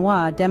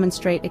Malinois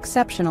demonstrate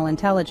exceptional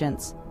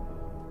intelligence.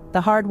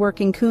 The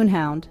hard-working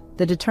Coonhound,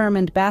 the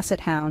determined Basset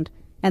Hound,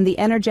 and the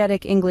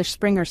energetic English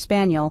Springer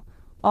Spaniel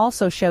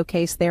also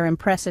showcase their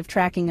impressive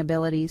tracking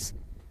abilities.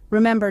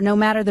 Remember, no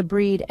matter the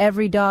breed,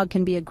 every dog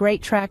can be a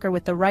great tracker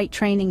with the right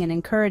training and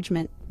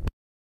encouragement.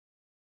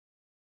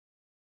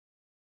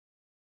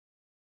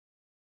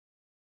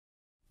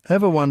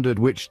 Ever wondered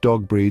which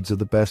dog breeds are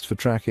the best for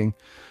tracking?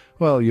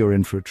 Well, you're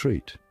in for a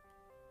treat.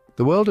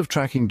 The world of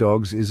tracking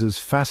dogs is as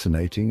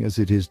fascinating as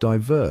it is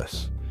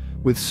diverse,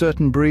 with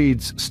certain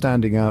breeds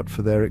standing out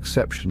for their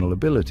exceptional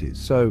abilities.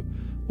 So,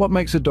 what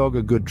makes a dog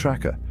a good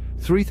tracker?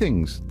 3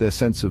 things: their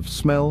sense of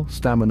smell,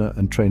 stamina,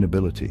 and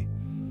trainability.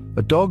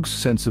 A dog's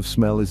sense of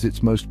smell is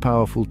its most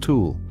powerful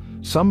tool.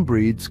 Some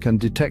breeds can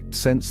detect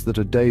scents that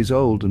are days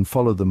old and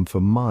follow them for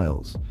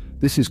miles.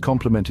 This is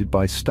complemented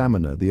by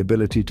stamina, the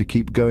ability to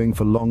keep going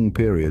for long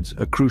periods,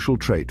 a crucial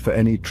trait for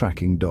any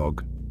tracking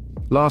dog.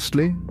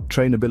 Lastly,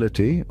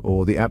 trainability,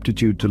 or the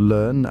aptitude to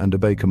learn and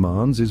obey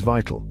commands, is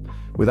vital.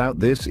 Without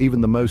this, even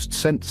the most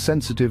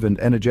sensitive and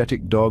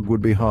energetic dog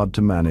would be hard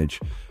to manage.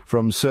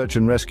 From search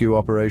and rescue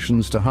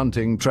operations to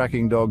hunting,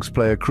 tracking dogs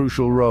play a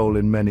crucial role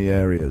in many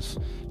areas.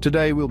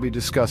 Today we'll be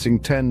discussing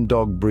 10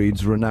 dog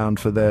breeds renowned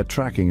for their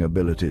tracking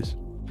abilities.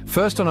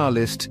 First on our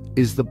list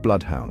is the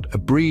Bloodhound, a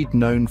breed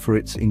known for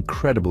its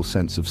incredible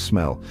sense of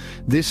smell.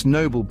 This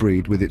noble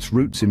breed, with its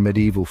roots in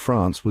medieval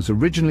France, was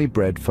originally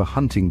bred for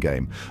hunting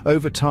game.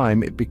 Over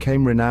time, it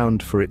became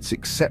renowned for its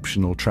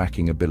exceptional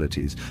tracking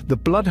abilities. The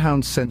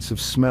Bloodhound's sense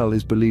of smell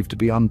is believed to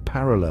be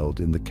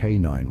unparalleled in the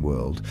canine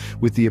world,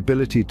 with the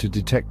ability to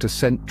detect a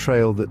scent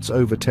trail that's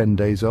over 10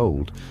 days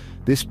old.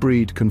 This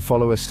breed can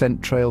follow a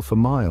scent trail for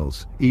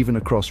miles, even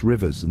across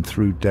rivers and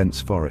through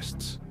dense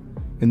forests.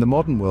 In the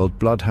modern world,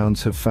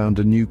 bloodhounds have found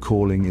a new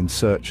calling in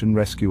search and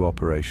rescue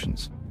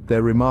operations.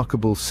 Their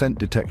remarkable scent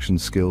detection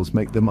skills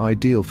make them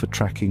ideal for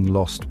tracking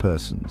lost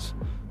persons.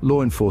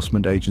 Law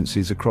enforcement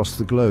agencies across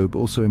the globe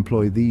also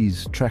employ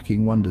these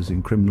tracking wonders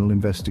in criminal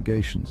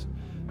investigations.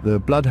 The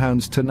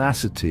bloodhound's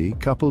tenacity,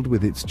 coupled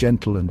with its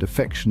gentle and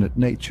affectionate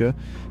nature,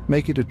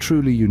 make it a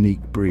truly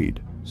unique breed.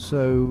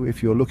 So,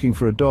 if you're looking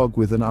for a dog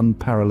with an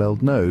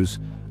unparalleled nose,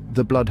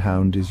 the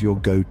bloodhound is your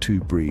go-to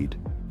breed.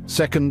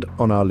 Second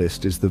on our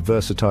list is the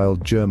versatile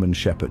German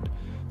Shepherd.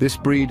 This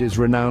breed is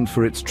renowned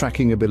for its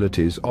tracking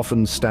abilities,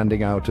 often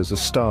standing out as a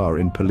star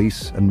in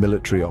police and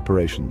military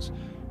operations.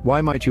 Why,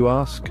 might you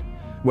ask?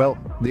 Well,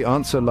 the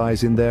answer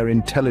lies in their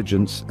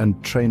intelligence and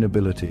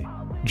trainability.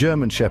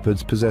 German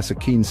Shepherds possess a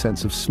keen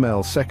sense of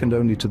smell, second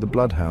only to the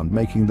Bloodhound,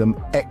 making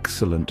them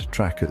excellent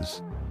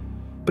trackers.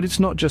 But it's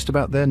not just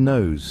about their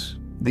nose.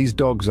 These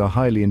dogs are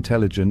highly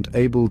intelligent,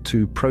 able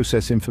to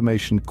process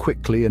information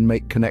quickly and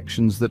make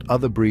connections that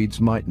other breeds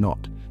might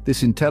not.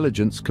 This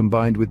intelligence,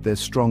 combined with their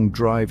strong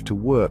drive to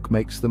work,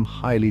 makes them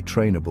highly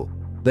trainable.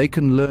 They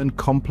can learn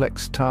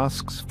complex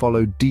tasks,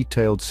 follow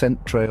detailed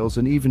scent trails,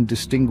 and even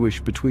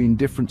distinguish between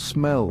different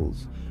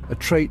smells, a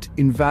trait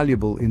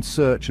invaluable in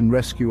search and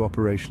rescue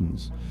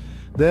operations.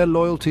 Their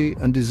loyalty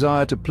and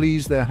desire to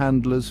please their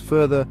handlers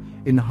further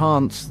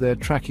enhance their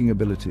tracking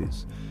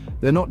abilities.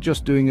 They're not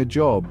just doing a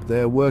job,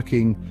 they're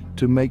working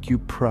to make you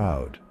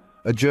proud.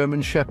 A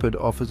German Shepherd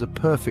offers a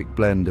perfect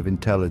blend of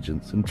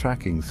intelligence and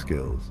tracking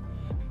skills.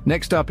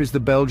 Next up is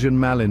the Belgian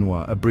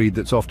Malinois, a breed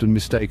that's often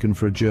mistaken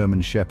for a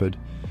German Shepherd.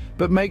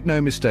 But make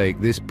no mistake,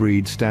 this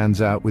breed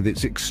stands out with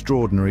its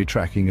extraordinary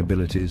tracking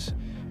abilities.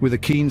 With a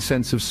keen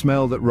sense of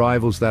smell that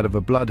rivals that of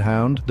a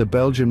bloodhound, the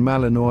Belgian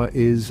Malinois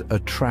is a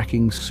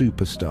tracking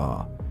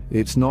superstar.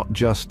 It's not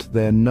just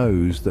their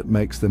nose that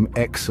makes them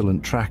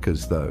excellent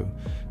trackers, though.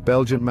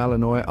 Belgian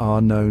Malinois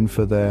are known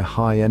for their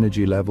high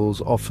energy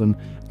levels, often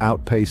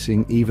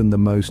outpacing even the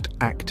most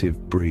active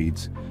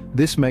breeds.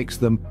 This makes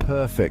them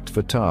perfect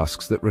for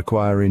tasks that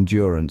require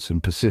endurance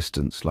and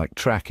persistence, like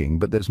tracking,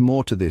 but there's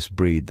more to this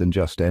breed than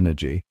just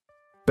energy.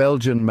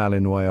 Belgian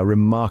Malinois are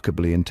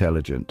remarkably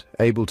intelligent,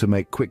 able to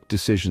make quick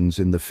decisions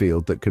in the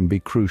field that can be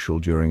crucial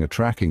during a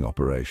tracking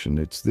operation.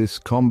 It's this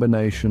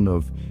combination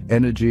of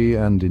energy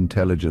and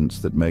intelligence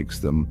that makes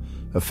them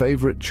a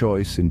favorite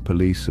choice in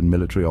police and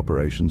military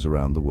operations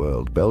around the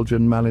world.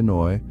 Belgian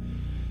Malinois,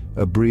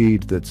 a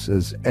breed that's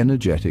as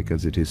energetic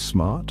as it is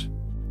smart.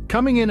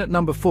 Coming in at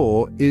number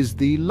 4 is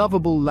the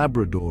lovable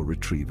Labrador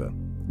Retriever.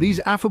 These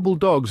affable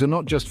dogs are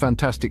not just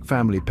fantastic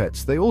family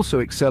pets, they also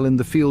excel in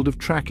the field of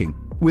tracking.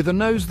 With a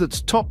nose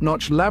that's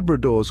top-notch,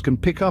 Labradors can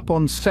pick up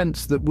on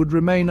scents that would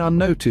remain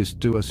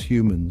unnoticed to us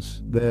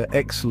humans. Their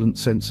excellent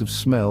sense of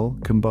smell,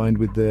 combined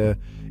with their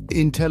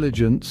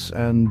intelligence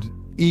and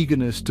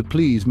eagerness to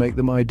please, make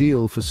them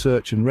ideal for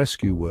search and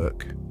rescue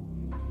work.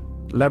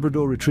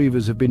 Labrador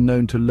Retrievers have been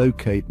known to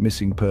locate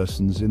missing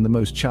persons in the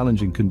most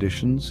challenging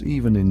conditions,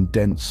 even in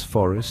dense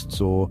forests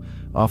or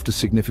after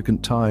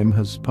significant time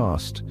has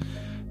passed.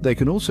 They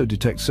can also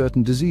detect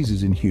certain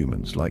diseases in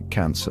humans, like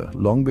cancer,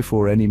 long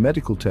before any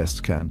medical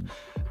tests can.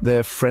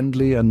 Their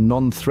friendly and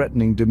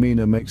non-threatening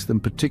demeanor makes them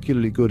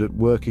particularly good at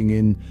working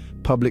in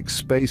public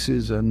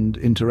spaces and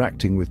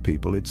interacting with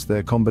people. It's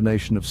their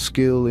combination of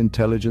skill,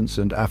 intelligence,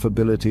 and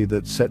affability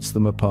that sets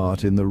them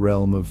apart in the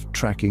realm of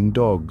tracking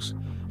dogs.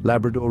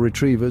 Labrador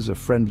Retrievers, a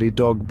friendly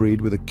dog breed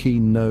with a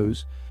keen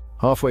nose.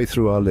 Halfway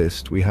through our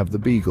list, we have the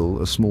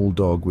Beagle, a small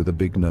dog with a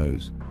big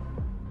nose.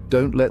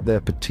 Don't let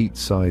their petite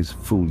size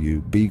fool you.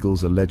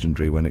 Beagles are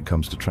legendary when it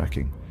comes to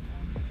tracking.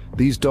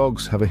 These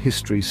dogs have a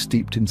history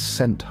steeped in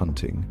scent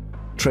hunting,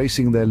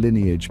 tracing their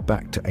lineage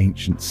back to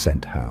ancient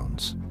scent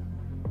hounds.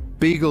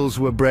 Beagles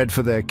were bred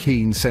for their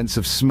keen sense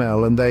of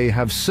smell, and they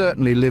have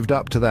certainly lived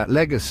up to that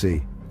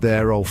legacy.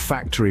 Their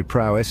olfactory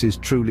prowess is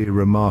truly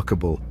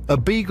remarkable. A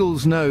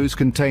beagle's nose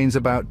contains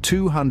about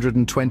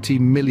 220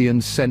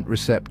 million scent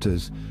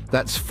receptors.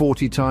 That's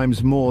 40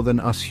 times more than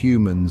us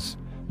humans.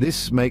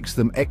 This makes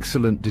them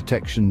excellent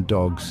detection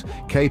dogs,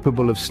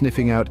 capable of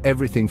sniffing out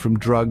everything from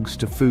drugs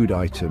to food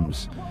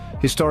items.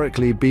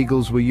 Historically,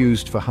 beagles were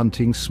used for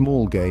hunting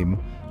small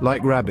game,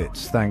 like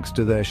rabbits, thanks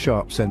to their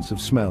sharp sense of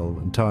smell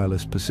and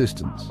tireless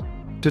persistence.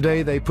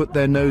 Today, they put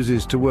their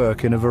noses to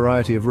work in a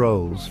variety of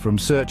roles, from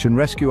search and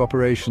rescue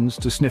operations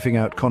to sniffing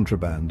out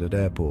contraband at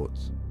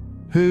airports.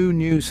 Who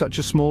knew such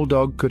a small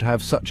dog could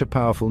have such a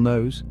powerful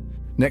nose?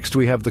 Next,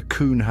 we have the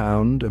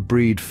coonhound, a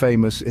breed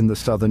famous in the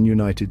southern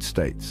United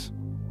States.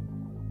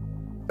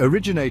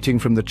 Originating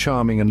from the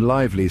charming and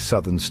lively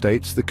southern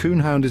states, the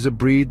coonhound is a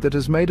breed that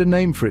has made a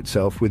name for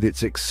itself with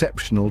its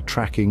exceptional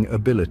tracking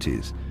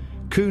abilities.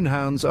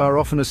 Coonhounds are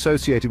often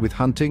associated with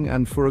hunting,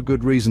 and for a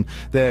good reason.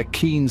 Their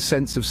keen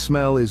sense of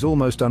smell is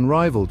almost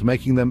unrivaled,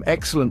 making them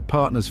excellent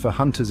partners for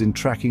hunters in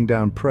tracking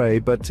down prey,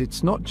 but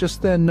it's not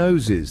just their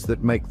noses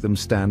that make them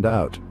stand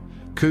out.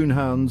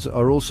 Coonhounds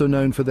are also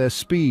known for their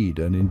speed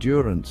and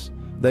endurance.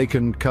 They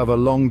can cover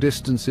long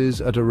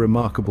distances at a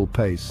remarkable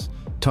pace,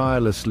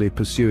 tirelessly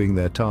pursuing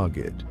their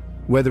target.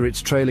 Whether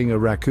it's trailing a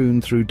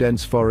raccoon through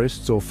dense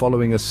forests or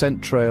following a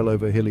scent trail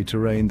over hilly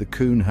terrain, the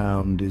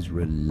coonhound is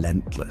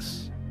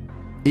relentless.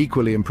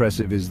 Equally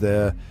impressive is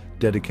their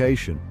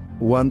dedication.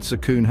 Once a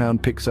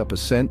coonhound picks up a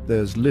scent,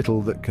 there's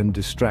little that can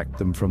distract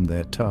them from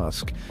their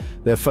task.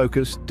 They're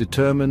focused,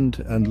 determined,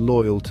 and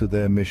loyal to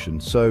their mission.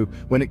 So,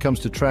 when it comes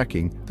to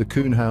tracking, the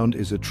coonhound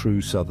is a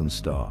true southern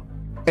star.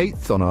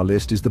 Eighth on our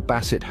list is the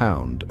Basset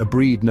Hound, a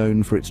breed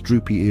known for its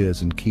droopy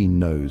ears and keen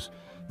nose.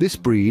 This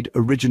breed,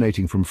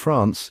 originating from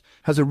France,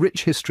 has a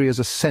rich history as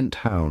a scent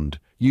hound,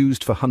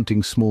 used for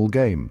hunting small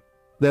game.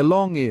 Their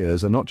long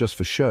ears are not just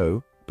for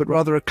show, but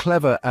rather a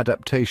clever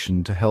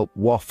adaptation to help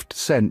waft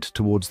scent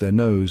towards their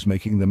nose,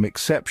 making them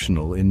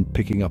exceptional in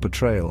picking up a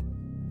trail.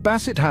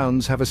 Basset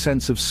hounds have a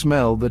sense of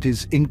smell that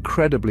is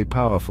incredibly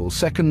powerful,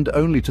 second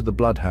only to the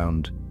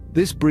bloodhound.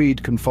 This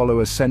breed can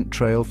follow a scent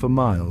trail for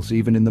miles,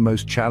 even in the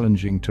most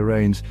challenging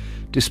terrains.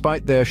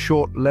 Despite their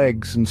short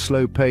legs and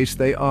slow pace,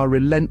 they are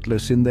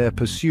relentless in their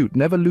pursuit,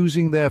 never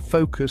losing their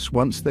focus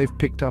once they've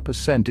picked up a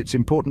scent. It's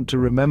important to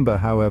remember,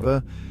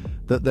 however,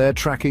 that their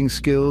tracking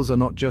skills are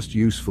not just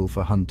useful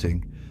for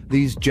hunting.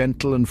 These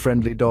gentle and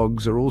friendly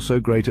dogs are also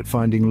great at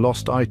finding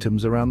lost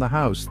items around the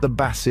house. The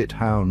Basset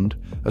Hound,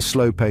 a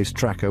slow-paced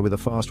tracker with a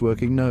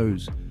fast-working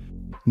nose.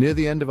 Near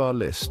the end of our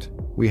list,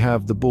 we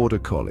have the Border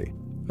Collie,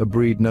 a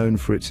breed known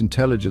for its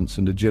intelligence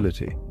and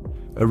agility.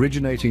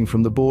 Originating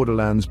from the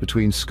borderlands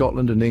between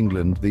Scotland and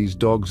England, these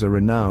dogs are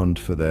renowned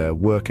for their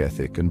work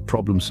ethic and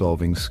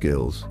problem-solving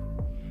skills.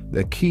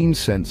 Their keen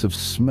sense of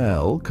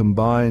smell,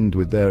 combined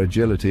with their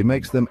agility,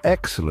 makes them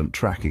excellent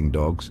tracking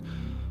dogs.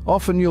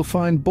 Often you'll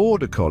find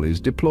border collies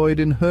deployed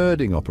in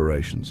herding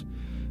operations.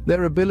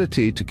 Their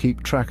ability to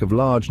keep track of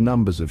large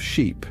numbers of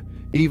sheep,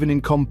 even in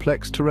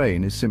complex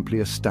terrain, is simply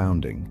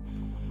astounding.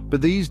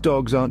 But these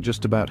dogs aren't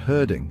just about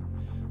herding.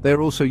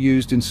 They're also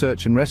used in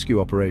search and rescue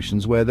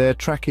operations where their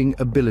tracking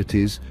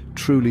abilities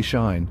truly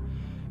shine.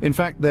 In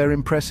fact, their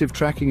impressive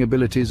tracking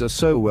abilities are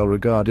so well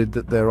regarded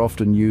that they're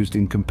often used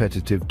in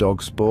competitive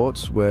dog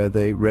sports where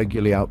they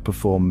regularly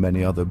outperform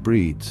many other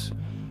breeds.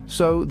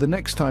 So, the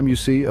next time you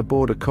see a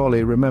border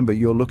collie, remember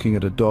you're looking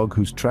at a dog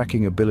whose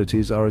tracking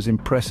abilities are as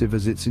impressive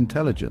as its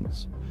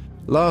intelligence.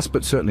 Last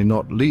but certainly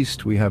not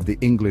least, we have the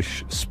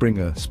English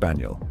Springer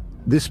Spaniel.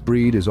 This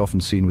breed is often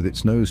seen with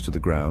its nose to the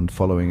ground,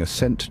 following a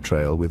scent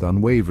trail with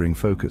unwavering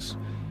focus.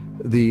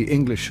 The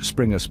English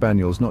Springer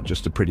Spaniel is not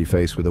just a pretty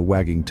face with a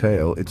wagging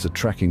tail, it's a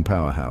tracking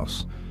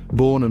powerhouse.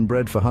 Born and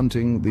bred for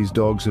hunting, these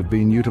dogs have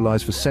been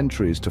utilized for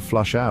centuries to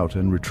flush out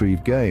and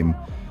retrieve game,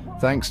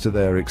 thanks to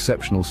their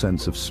exceptional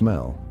sense of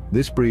smell.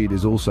 This breed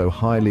is also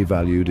highly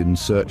valued in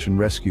search and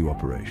rescue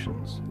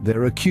operations.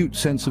 Their acute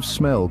sense of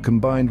smell,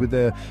 combined with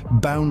their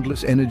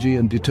boundless energy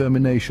and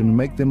determination,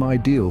 make them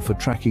ideal for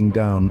tracking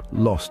down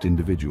lost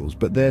individuals.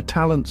 But their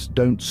talents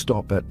don't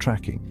stop at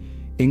tracking.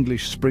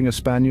 English Springer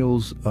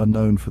Spaniels are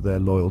known for their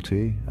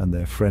loyalty and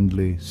their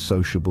friendly,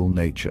 sociable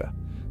nature.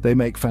 They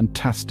make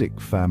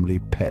fantastic family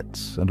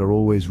pets and are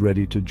always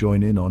ready to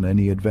join in on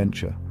any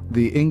adventure.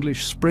 The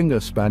English Springer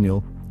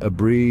Spaniel a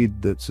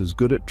breed that's as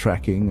good at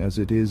tracking as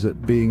it is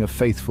at being a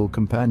faithful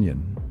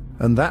companion.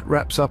 And that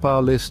wraps up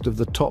our list of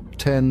the top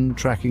 10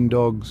 tracking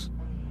dogs.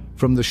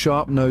 From the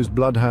sharp-nosed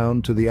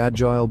bloodhound to the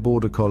agile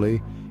border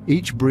collie,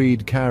 each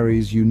breed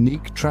carries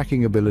unique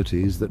tracking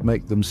abilities that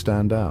make them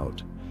stand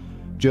out.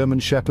 German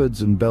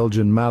Shepherds and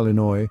Belgian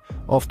Malinois,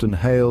 often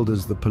hailed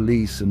as the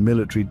police and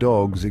military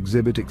dogs,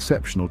 exhibit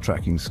exceptional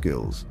tracking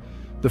skills.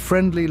 The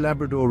friendly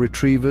Labrador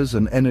Retrievers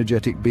and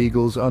energetic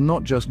Beagles are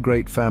not just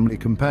great family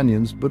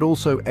companions, but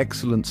also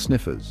excellent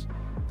sniffers.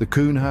 The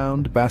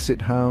Coonhound,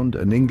 Basset Hound,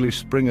 and English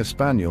Springer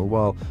Spaniel,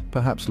 while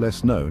perhaps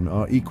less known,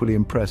 are equally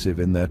impressive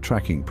in their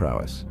tracking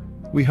prowess.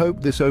 We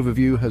hope this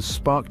overview has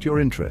sparked your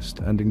interest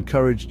and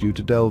encouraged you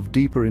to delve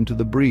deeper into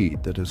the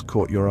breed that has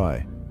caught your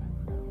eye.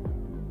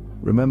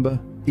 Remember,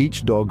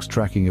 each dog's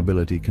tracking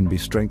ability can be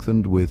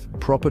strengthened with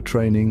proper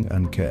training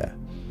and care.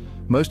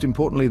 Most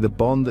importantly, the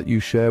bond that you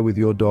share with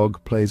your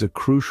dog plays a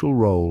crucial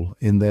role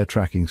in their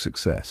tracking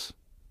success.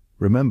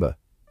 Remember,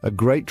 a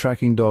great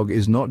tracking dog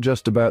is not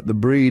just about the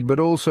breed, but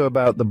also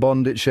about the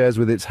bond it shares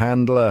with its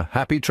handler.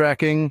 Happy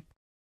tracking!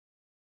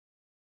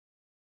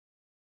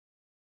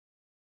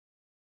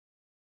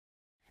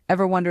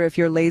 Ever wonder if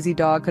your lazy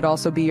dog could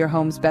also be your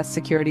home's best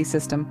security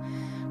system?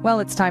 Well,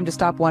 it's time to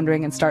stop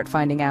wondering and start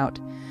finding out.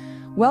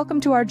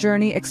 Welcome to our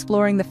journey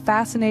exploring the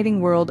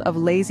fascinating world of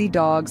lazy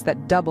dogs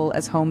that double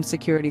as home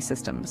security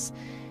systems.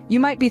 You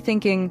might be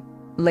thinking,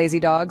 lazy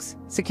dogs?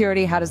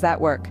 Security, how does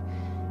that work?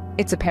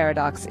 It's a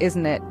paradox,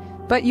 isn't it?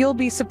 But you'll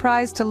be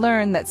surprised to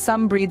learn that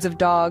some breeds of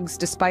dogs,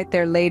 despite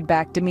their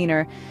laid-back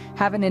demeanor,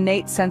 have an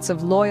innate sense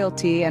of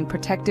loyalty and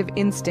protective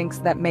instincts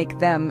that make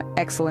them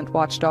excellent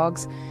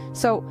watchdogs.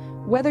 So,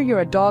 whether you're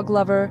a dog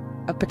lover,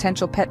 a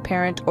potential pet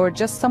parent, or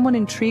just someone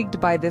intrigued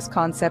by this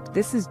concept,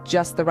 this is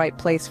just the right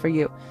place for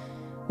you.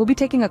 We'll be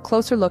taking a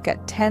closer look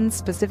at 10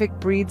 specific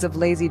breeds of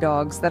lazy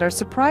dogs that are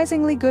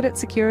surprisingly good at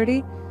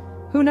security.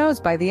 Who knows,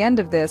 by the end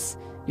of this,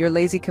 your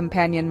lazy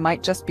companion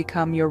might just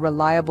become your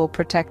reliable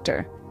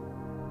protector.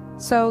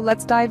 So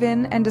let's dive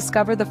in and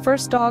discover the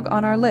first dog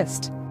on our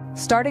list.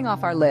 Starting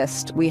off our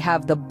list, we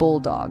have the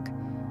Bulldog.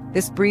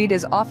 This breed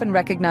is often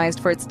recognized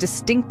for its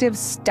distinctive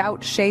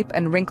stout shape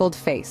and wrinkled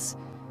face.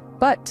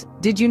 But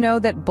did you know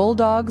that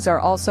Bulldogs are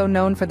also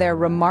known for their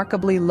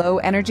remarkably low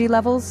energy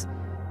levels?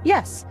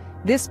 Yes,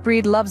 this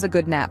breed loves a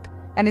good nap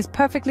and is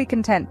perfectly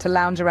content to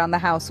lounge around the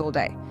house all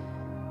day.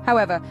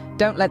 However,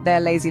 don't let their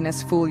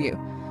laziness fool you.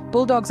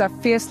 Bulldogs are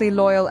fiercely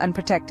loyal and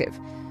protective.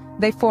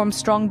 They form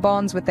strong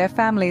bonds with their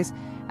families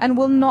and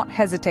will not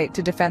hesitate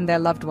to defend their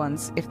loved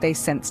ones if they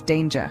sense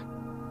danger.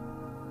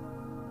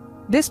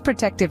 This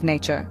protective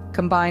nature,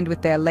 combined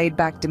with their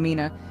laid-back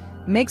demeanor,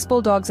 makes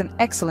Bulldogs an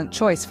excellent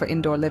choice for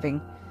indoor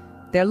living.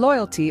 Their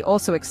loyalty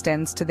also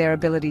extends to their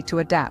ability to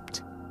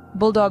adapt.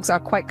 Bulldogs are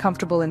quite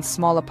comfortable in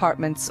small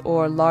apartments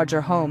or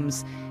larger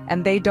homes,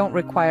 and they don't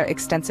require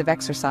extensive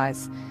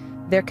exercise.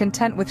 They're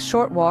content with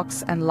short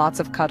walks and lots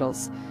of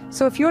cuddles.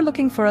 So if you're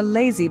looking for a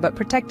lazy but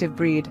protective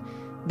breed,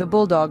 the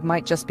Bulldog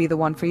might just be the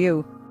one for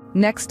you.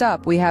 Next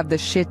up, we have the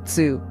Shih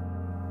Tzu.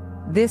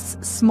 This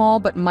small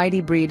but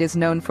mighty breed is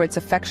known for its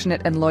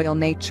affectionate and loyal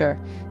nature.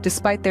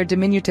 Despite their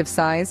diminutive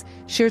size,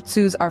 Shih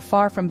Tzus are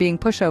far from being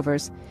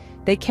pushovers.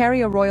 They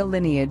carry a royal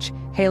lineage,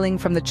 hailing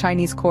from the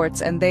Chinese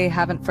courts, and they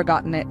haven't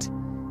forgotten it.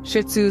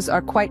 Shih Tzus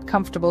are quite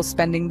comfortable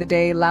spending the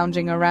day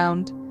lounging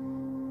around.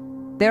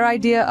 Their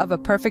idea of a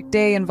perfect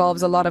day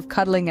involves a lot of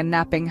cuddling and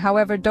napping.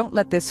 However, don't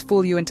let this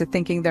fool you into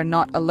thinking they're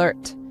not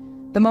alert.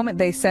 The moment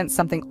they sense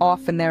something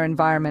off in their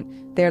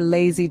environment, their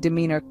lazy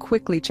demeanor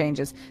quickly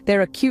changes. Their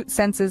acute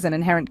senses and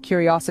inherent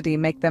curiosity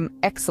make them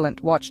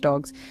excellent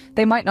watchdogs.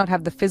 They might not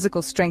have the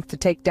physical strength to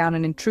take down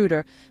an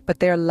intruder,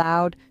 but their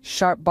loud,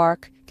 sharp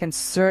bark can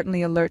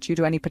certainly alert you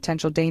to any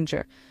potential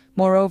danger.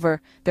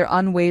 Moreover, their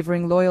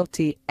unwavering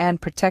loyalty and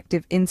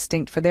protective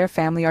instinct for their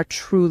family are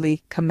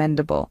truly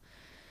commendable.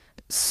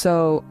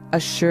 So, a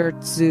Shih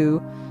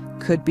Tzu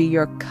could be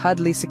your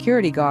cuddly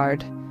security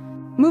guard.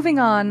 Moving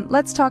on,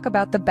 let's talk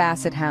about the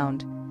Basset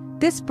Hound.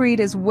 This breed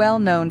is well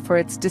known for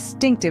its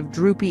distinctive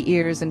droopy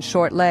ears and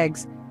short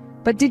legs.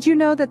 But did you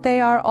know that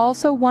they are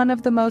also one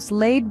of the most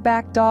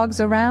laid-back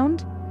dogs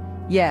around?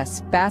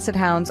 Yes, Basset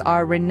Hounds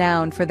are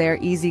renowned for their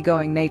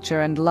easygoing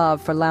nature and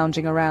love for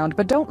lounging around,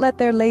 but don't let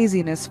their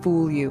laziness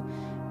fool you.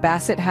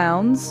 Basset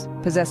Hounds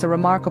possess a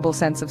remarkable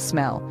sense of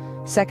smell,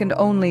 second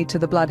only to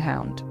the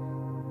Bloodhound.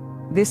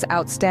 This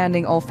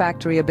outstanding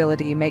olfactory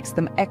ability makes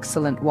them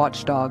excellent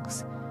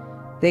watchdogs.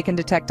 They can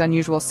detect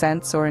unusual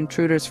scents or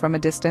intruders from a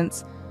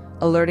distance,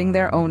 alerting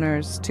their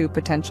owners to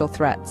potential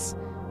threats.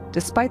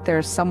 Despite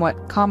their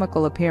somewhat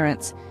comical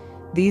appearance,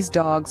 these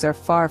dogs are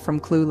far from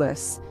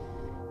clueless.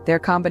 Their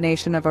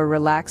combination of a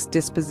relaxed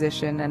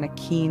disposition and a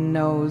keen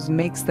nose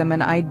makes them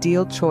an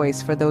ideal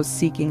choice for those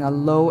seeking a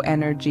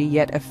low-energy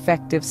yet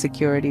effective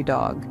security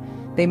dog.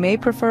 They may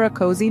prefer a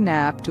cozy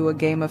nap to a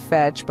game of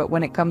fetch, but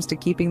when it comes to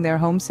keeping their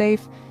home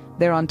safe,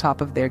 they're on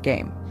top of their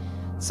game.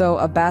 So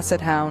a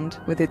Basset Hound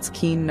with its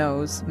keen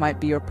nose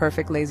might be your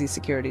perfect lazy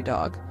security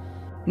dog.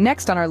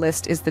 Next on our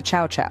list is the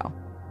Chow Chow.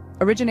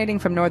 Originating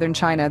from northern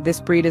China,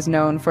 this breed is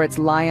known for its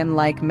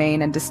lion-like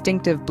mane and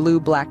distinctive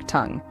blue-black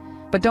tongue.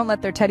 But don't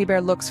let their teddy bear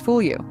looks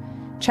fool you.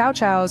 Chow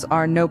Chows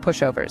are no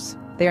pushovers.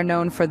 They are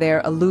known for their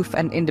aloof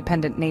and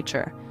independent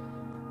nature.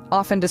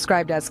 Often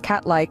described as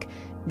cat-like,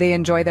 they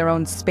enjoy their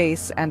own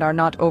space and are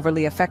not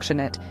overly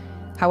affectionate.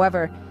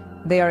 However,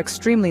 they are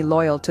extremely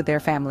loyal to their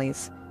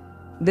families.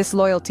 This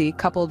loyalty,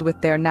 coupled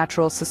with their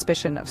natural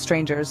suspicion of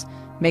strangers,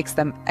 makes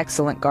them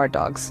excellent guard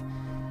dogs.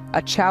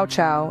 A Chow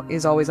Chow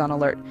is always on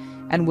alert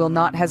and will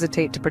not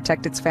hesitate to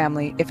protect its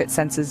family if it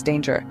senses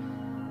danger.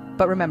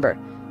 But remember,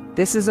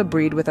 this is a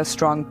breed with a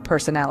strong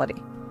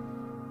personality.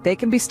 They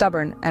can be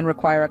stubborn and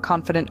require a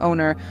confident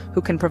owner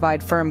who can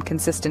provide firm,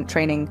 consistent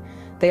training.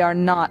 They are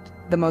not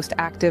the most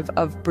active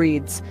of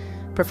breeds,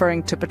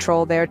 preferring to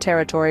patrol their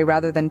territory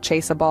rather than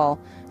chase a ball.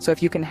 So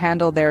if you can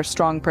handle their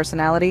strong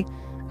personality,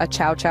 a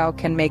Chow Chow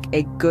can make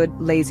a good,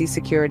 lazy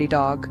security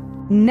dog.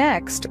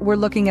 Next, we're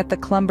looking at the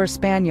Clumber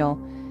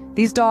Spaniel.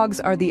 These dogs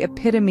are the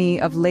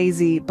epitome of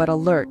lazy but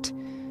alert.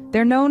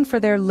 They're known for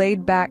their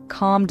laid-back,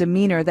 calm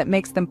demeanor that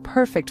makes them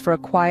perfect for a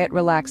quiet,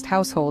 relaxed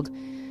household.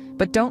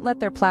 But don't let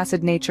their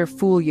placid nature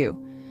fool you.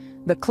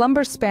 The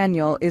Clumber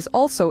Spaniel is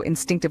also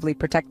instinctively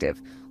protective,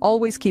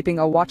 always keeping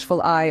a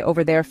watchful eye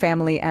over their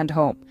family and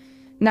home.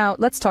 Now,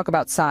 let's talk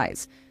about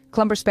size.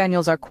 Clumber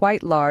Spaniels are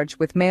quite large,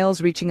 with males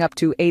reaching up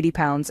to 80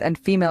 pounds and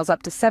females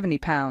up to 70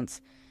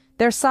 pounds.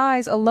 Their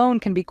size alone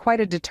can be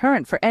quite a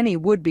deterrent for any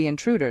would-be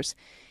intruders.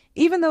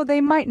 Even though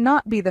they might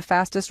not be the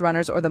fastest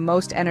runners or the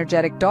most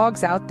energetic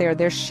dogs out there,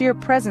 their sheer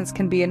presence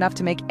can be enough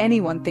to make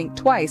anyone think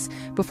twice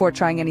before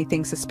trying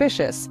anything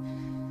suspicious.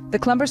 The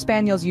Clumber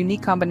Spaniel's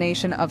unique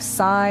combination of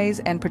size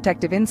and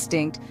protective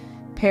instinct,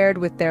 paired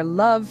with their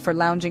love for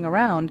lounging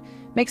around,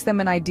 makes them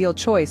an ideal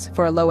choice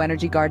for a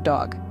low-energy guard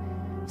dog.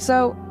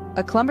 So,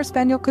 a Clumber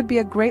Spaniel could be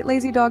a great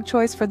lazy dog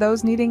choice for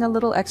those needing a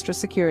little extra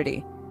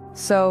security.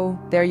 So,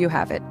 there you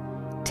have it.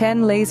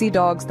 10 lazy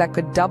dogs that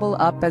could double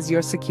up as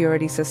your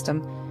security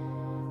system.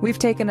 We've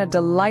taken a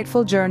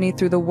delightful journey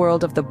through the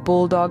world of the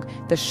Bulldog,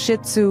 the Shih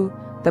Tzu,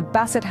 the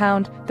Basset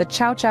Hound, the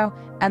Chow Chow,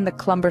 and the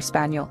Clumber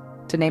Spaniel,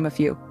 to name a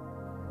few.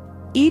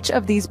 Each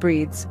of these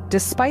breeds,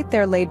 despite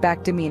their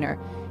laid-back demeanor,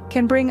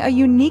 can bring a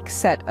unique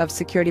set of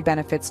security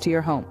benefits to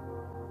your home.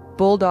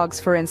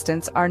 Bulldogs, for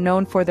instance, are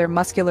known for their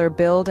muscular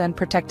build and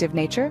protective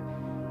nature.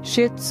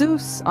 Shih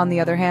Tzus, on the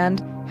other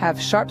hand,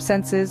 have sharp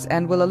senses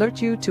and will alert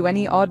you to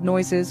any odd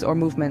noises or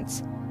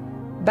movements.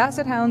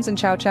 Basset Hounds and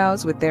Chow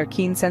Chows, with their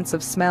keen sense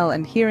of smell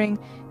and hearing,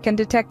 can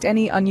detect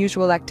any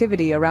unusual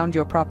activity around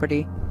your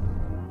property.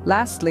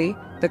 Lastly,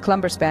 the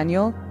Clumber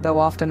Spaniel, though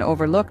often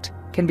overlooked,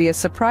 can be a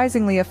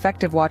surprisingly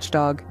effective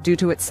watchdog due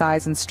to its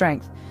size and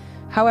strength.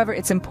 However,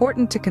 it's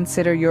important to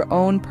consider your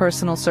own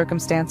personal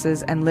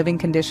circumstances and living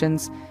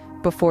conditions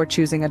before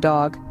choosing a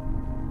dog.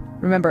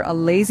 Remember, a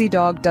lazy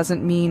dog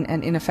doesn't mean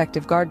an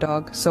ineffective guard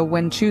dog, so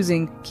when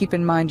choosing, keep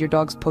in mind your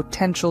dog's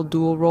potential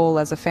dual role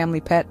as a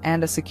family pet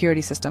and a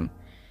security system.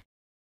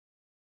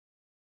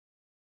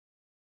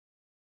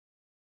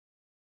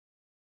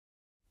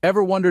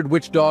 Ever wondered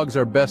which dogs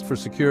are best for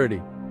security?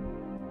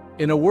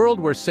 In a world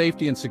where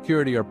safety and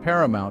security are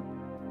paramount,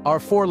 our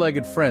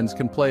four-legged friends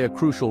can play a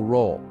crucial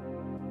role.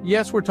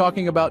 Yes, we're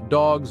talking about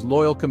dogs,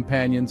 loyal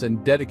companions,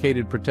 and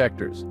dedicated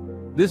protectors.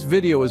 This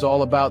video is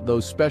all about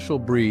those special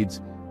breeds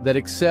that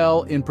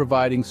excel in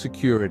providing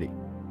security.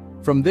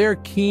 From their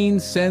keen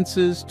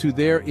senses to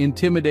their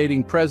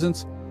intimidating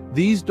presence,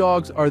 these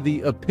dogs are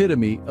the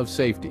epitome of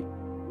safety.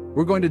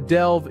 We're going to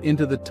delve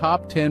into the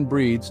top 10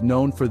 breeds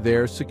known for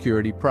their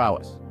security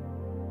prowess.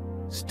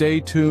 Stay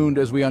tuned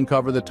as we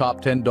uncover the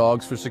top 10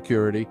 dogs for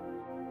security.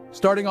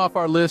 Starting off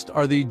our list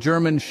are the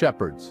German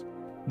Shepherds.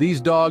 These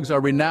dogs are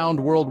renowned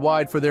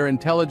worldwide for their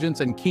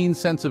intelligence and keen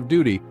sense of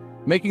duty,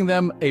 making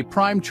them a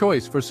prime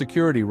choice for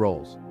security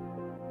roles.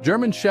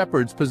 German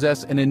Shepherds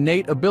possess an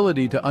innate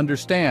ability to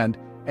understand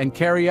and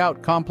carry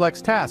out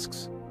complex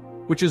tasks,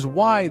 which is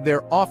why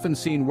they're often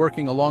seen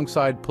working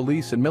alongside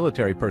police and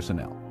military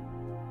personnel.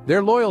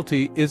 Their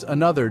loyalty is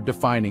another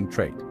defining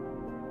trait.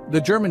 The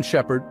German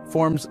Shepherd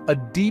forms a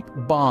deep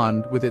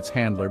bond with its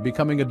handler,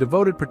 becoming a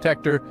devoted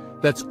protector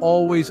that's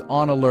always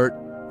on alert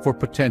for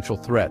potential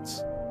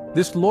threats.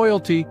 This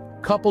loyalty,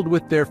 coupled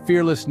with their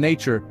fearless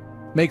nature,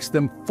 makes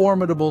them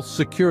formidable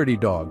security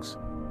dogs.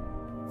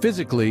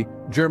 Physically,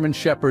 German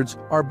Shepherds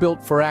are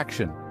built for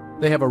action.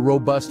 They have a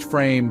robust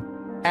frame,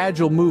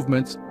 agile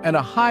movements, and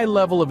a high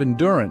level of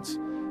endurance,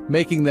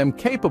 making them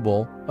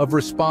capable of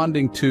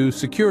responding to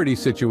security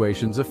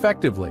situations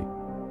effectively.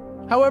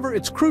 However,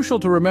 it's crucial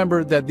to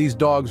remember that these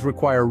dogs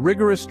require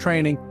rigorous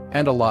training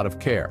and a lot of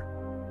care.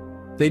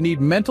 They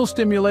need mental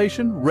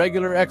stimulation,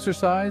 regular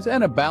exercise,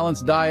 and a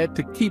balanced diet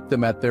to keep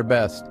them at their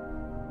best.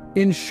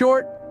 In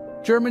short,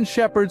 German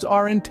Shepherds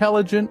are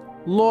intelligent,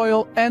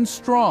 loyal, and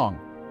strong,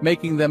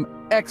 making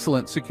them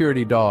excellent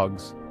security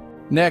dogs.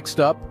 Next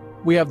up,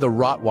 we have the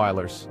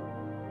Rottweilers.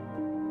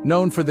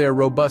 Known for their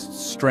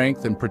robust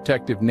strength and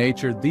protective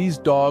nature, these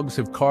dogs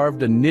have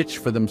carved a niche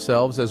for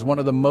themselves as one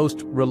of the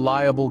most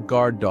reliable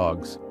guard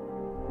dogs.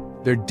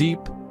 Their deep,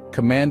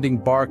 commanding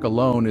bark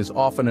alone is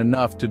often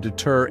enough to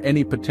deter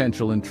any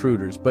potential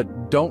intruders,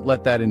 but don't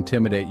let that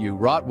intimidate you.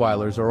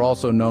 Rottweilers are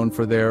also known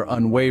for their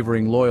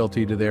unwavering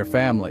loyalty to their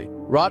family.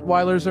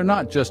 Rottweilers are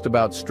not just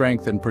about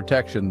strength and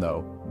protection,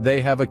 though.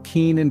 They have a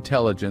keen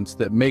intelligence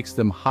that makes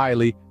them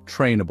highly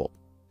trainable.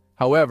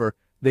 However,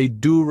 they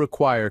do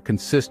require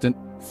consistent,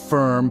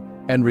 firm,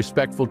 and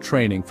respectful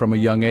training from a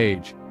young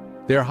age.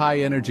 Their high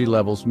energy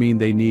levels mean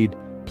they need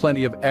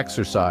plenty of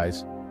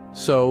exercise,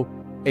 so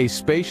a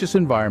spacious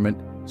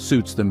environment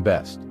suits them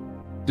best.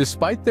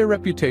 Despite their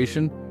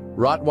reputation,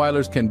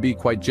 Rottweilers can be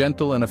quite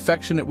gentle and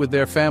affectionate with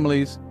their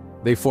families.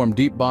 They form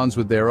deep bonds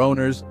with their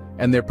owners,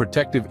 and their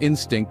protective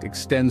instinct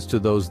extends to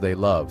those they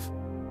love.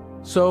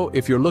 So,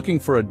 if you're looking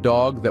for a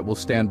dog that will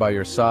stand by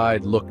your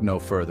side, look no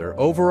further.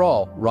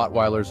 Overall,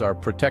 Rottweilers are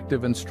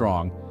protective and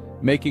strong,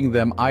 making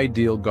them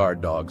ideal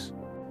guard dogs.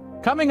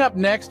 Coming up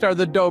next are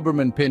the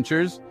Doberman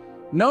Pinschers.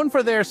 Known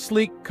for their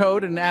sleek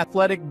coat and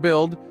athletic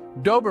build,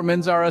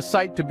 Dobermans are a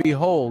sight to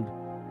behold.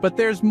 But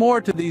there's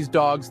more to these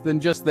dogs than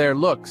just their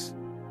looks.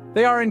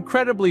 They are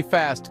incredibly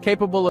fast,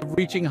 capable of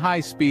reaching high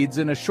speeds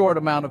in a short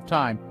amount of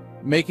time,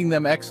 making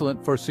them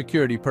excellent for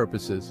security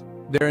purposes.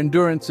 Their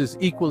endurance is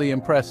equally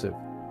impressive.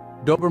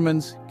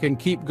 Dobermans can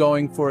keep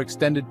going for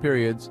extended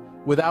periods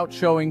without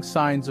showing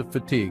signs of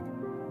fatigue.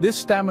 This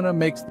stamina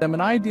makes them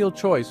an ideal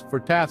choice for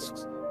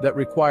tasks that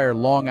require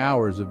long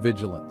hours of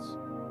vigilance.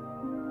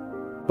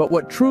 But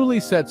what truly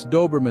sets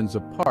Dobermans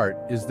apart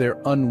is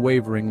their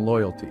unwavering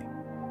loyalty.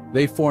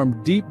 They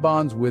form deep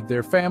bonds with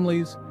their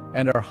families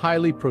and are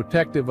highly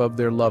protective of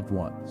their loved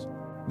ones.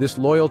 This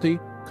loyalty,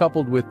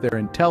 coupled with their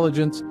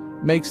intelligence,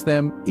 makes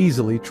them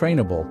easily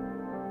trainable.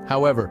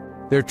 However,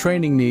 their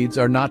training needs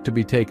are not to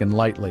be taken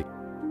lightly.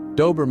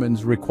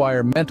 Dobermans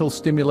require mental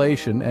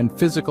stimulation and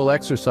physical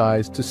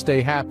exercise to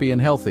stay happy and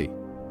healthy.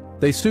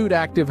 They suit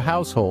active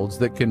households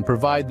that can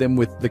provide them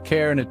with the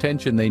care and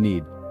attention they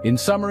need. In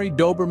summary,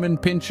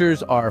 Doberman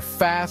Pinschers are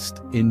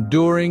fast,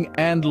 enduring,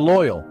 and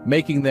loyal,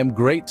 making them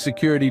great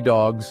security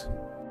dogs.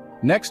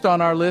 Next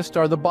on our list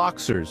are the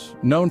Boxers.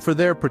 Known for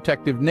their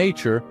protective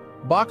nature,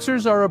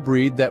 Boxers are a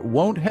breed that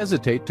won't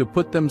hesitate to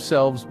put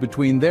themselves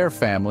between their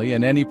family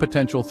and any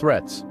potential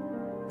threats.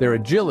 Their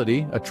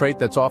agility, a trait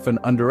that's often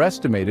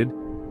underestimated,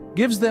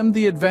 gives them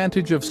the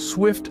advantage of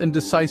swift and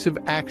decisive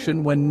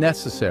action when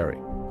necessary.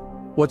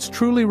 What's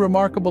truly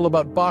remarkable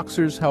about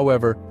Boxers,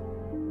 however,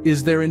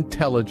 is their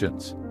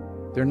intelligence.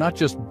 They're not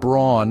just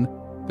brawn,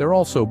 they're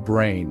also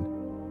brain.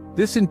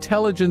 This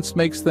intelligence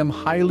makes them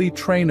highly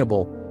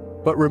trainable,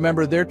 but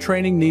remember, their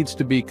training needs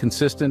to be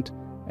consistent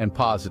and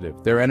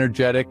positive. Their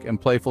energetic and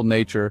playful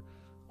nature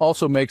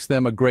also makes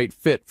them a great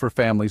fit for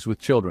families with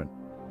children.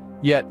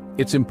 Yet,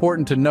 it's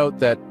important to note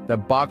that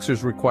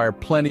Boxers require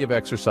plenty of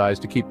exercise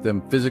to keep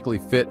them physically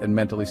fit and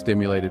mentally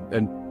stimulated,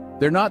 and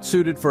they're not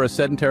suited for a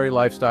sedentary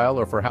lifestyle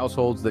or for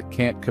households that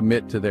can't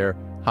commit to their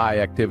high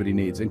activity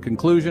needs. In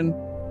conclusion,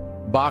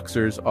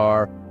 Boxers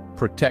are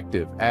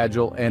protective,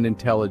 agile, and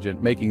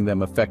intelligent, making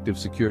them effective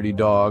security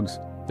dogs.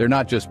 They're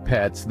not just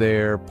pets,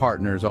 they're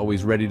partners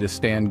always ready to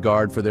stand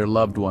guard for their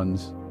loved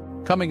ones.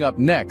 Coming up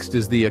next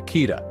is the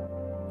Akita.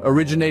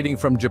 Originating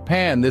from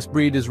Japan, this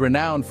breed is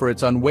renowned for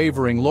its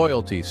unwavering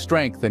loyalty,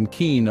 strength, and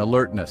keen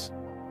alertness.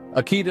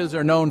 Akitas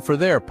are known for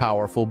their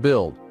powerful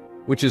build,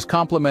 which is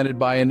complemented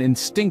by an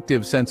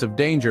instinctive sense of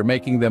danger,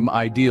 making them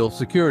ideal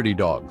security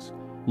dogs.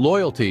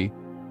 Loyalty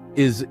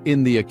is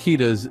in the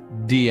Akita's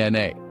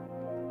DNA.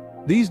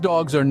 These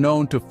dogs are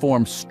known to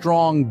form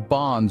strong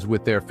bonds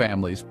with their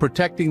families,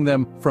 protecting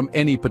them from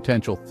any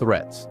potential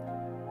threats.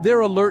 Their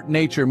alert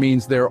nature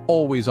means they're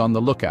always on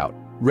the lookout,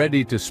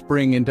 ready to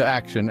spring into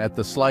action at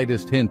the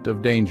slightest hint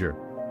of danger.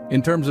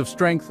 In terms of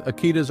strength,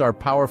 Akitas are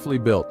powerfully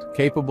built,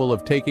 capable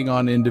of taking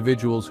on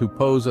individuals who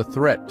pose a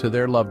threat to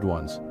their loved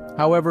ones.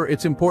 However,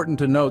 it's important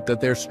to note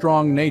that their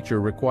strong nature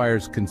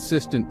requires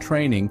consistent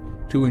training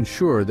to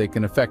ensure they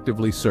can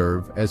effectively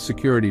serve as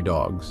security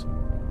dogs.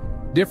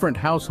 Different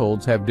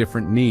households have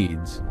different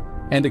needs,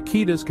 and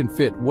Akitas can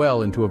fit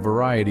well into a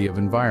variety of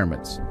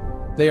environments.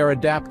 They are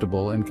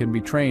adaptable and can be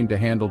trained to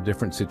handle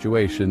different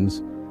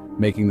situations,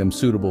 making them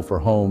suitable for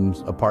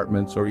homes,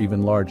 apartments, or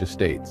even large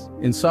estates.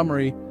 In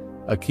summary,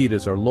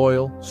 Akitas are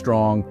loyal,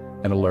 strong,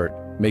 and alert,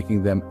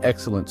 making them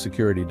excellent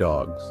security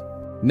dogs.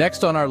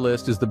 Next on our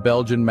list is the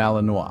Belgian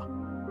Malinois.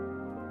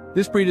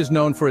 This breed is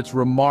known for its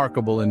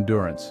remarkable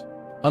endurance.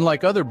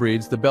 Unlike other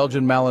breeds, the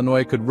Belgian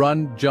Malinois could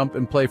run, jump,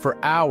 and play for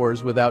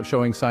hours without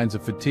showing signs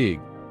of fatigue.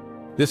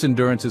 This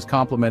endurance is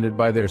complemented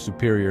by their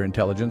superior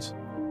intelligence.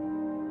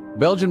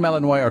 Belgian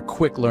Malinois are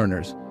quick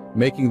learners,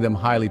 making them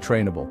highly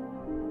trainable.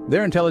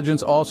 Their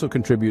intelligence also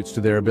contributes to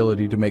their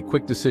ability to make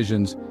quick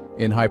decisions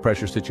in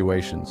high-pressure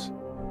situations.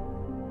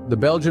 The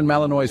Belgian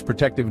Malinois'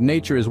 protective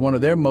nature is one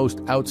of their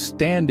most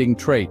outstanding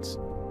traits.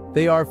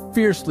 They are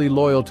fiercely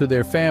loyal to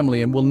their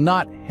family and will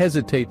not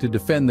hesitate to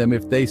defend them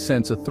if they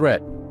sense a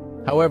threat.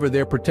 However,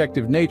 their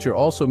protective nature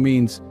also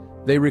means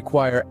they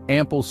require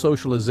ample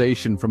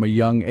socialization from a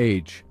young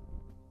age.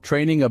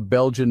 Training a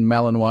Belgian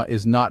Malinois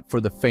is not for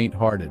the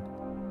faint-hearted.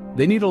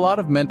 They need a lot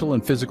of mental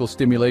and physical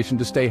stimulation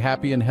to stay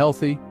happy and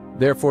healthy,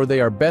 Therefore, they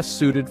are best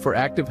suited for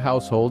active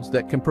households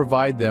that can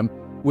provide them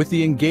with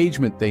the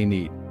engagement they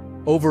need.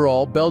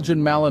 Overall,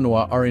 Belgian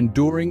Malinois are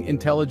enduring,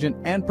 intelligent,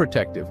 and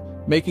protective,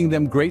 making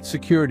them great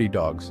security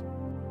dogs.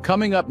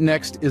 Coming up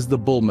next is the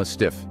Bull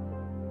Mastiff.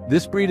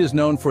 This breed is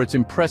known for its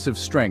impressive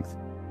strength,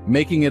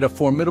 making it a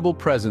formidable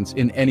presence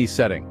in any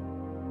setting.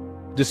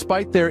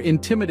 Despite their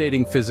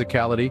intimidating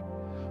physicality,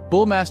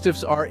 Bull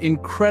Mastiffs are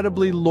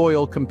incredibly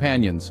loyal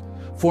companions,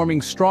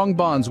 forming strong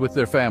bonds with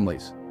their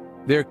families.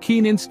 Their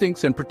keen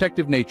instincts and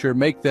protective nature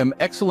make them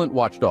excellent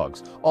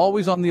watchdogs,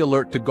 always on the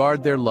alert to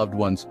guard their loved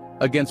ones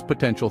against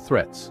potential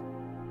threats.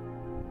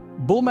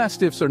 Bull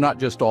Mastiffs are not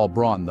just all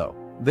brawn, though.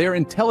 They are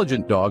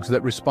intelligent dogs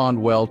that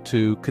respond well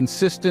to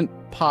consistent,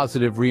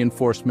 positive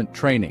reinforcement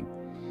training.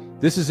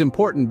 This is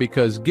important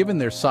because, given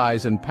their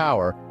size and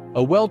power,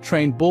 a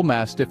well-trained Bull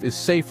Mastiff is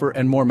safer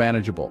and more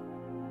manageable.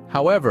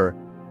 However,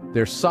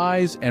 their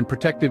size and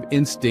protective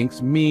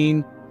instincts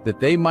mean that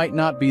they might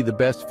not be the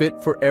best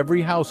fit for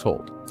every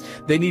household.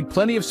 They need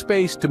plenty of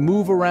space to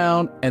move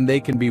around, and they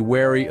can be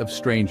wary of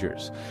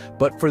strangers.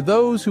 But for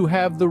those who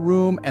have the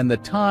room and the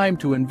time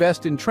to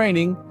invest in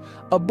training,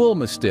 a Bull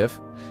Mastiff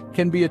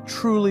can be a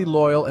truly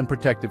loyal and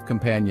protective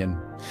companion.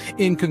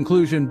 In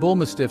conclusion, Bull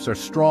Mastiffs are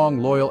strong,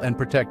 loyal, and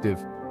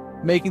protective,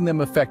 making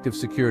them effective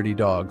security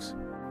dogs.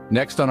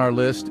 Next on our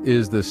list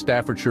is the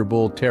Staffordshire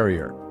Bull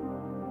Terrier.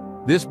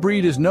 This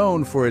breed is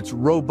known for its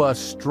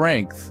robust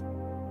strength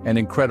and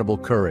incredible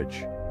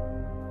courage.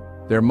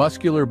 Their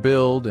muscular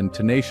build and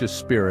tenacious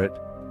spirit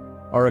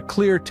are a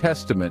clear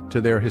testament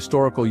to their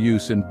historical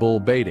use in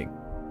bull baiting,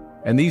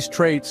 and these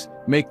traits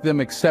make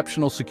them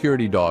exceptional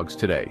security dogs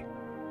today.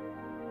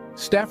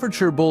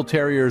 Staffordshire Bull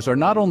Terriers are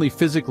not only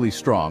physically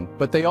strong,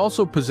 but they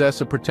also possess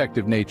a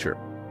protective nature.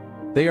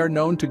 They are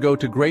known to go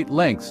to great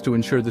lengths to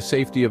ensure the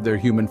safety of their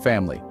human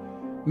family,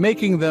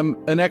 making them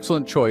an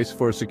excellent choice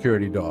for a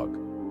security dog.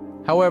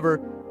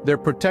 However, their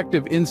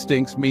protective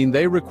instincts mean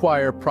they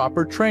require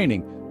proper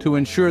training to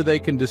ensure they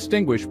can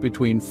distinguish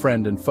between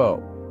friend and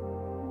foe.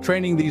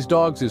 Training these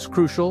dogs is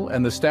crucial,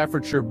 and the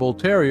Staffordshire Bull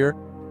Terrier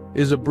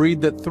is a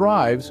breed that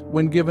thrives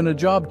when given a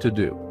job to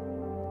do.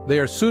 They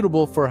are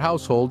suitable for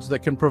households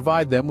that can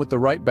provide them with the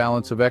right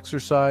balance of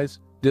exercise,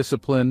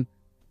 discipline,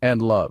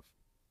 and love.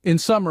 In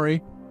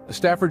summary,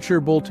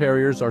 Staffordshire Bull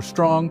Terriers are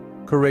strong,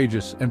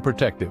 courageous, and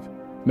protective,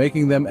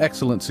 making them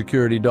excellent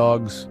security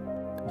dogs.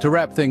 To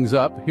wrap things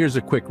up, here's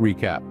a quick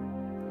recap.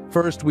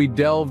 First, we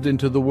delved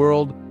into the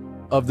world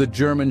of the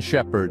German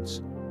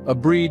Shepherds, a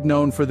breed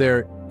known for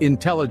their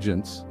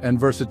intelligence and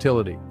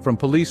versatility. From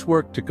police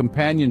work to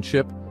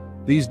companionship,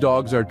 these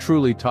dogs are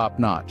truly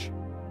top-notch.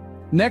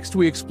 Next,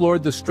 we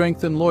explored the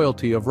strength and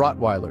loyalty of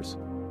Rottweilers.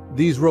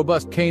 These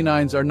robust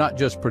canines are not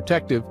just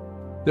protective,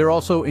 they're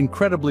also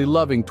incredibly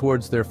loving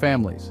towards their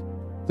families.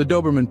 The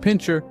Doberman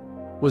Pinscher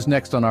was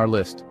next on our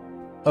list,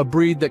 a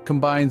breed that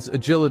combines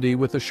agility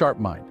with a sharp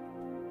mind.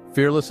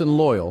 Fearless and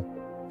loyal,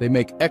 they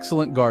make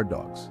excellent guard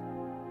dogs.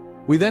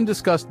 We then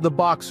discussed the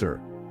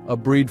Boxer, a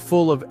breed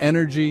full of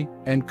energy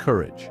and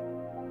courage.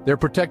 Their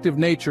protective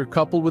nature,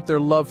 coupled with their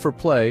love for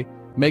play,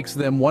 makes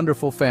them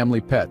wonderful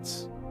family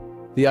pets.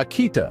 The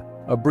Akita,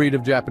 a breed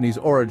of Japanese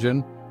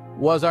origin,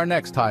 was our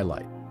next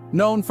highlight.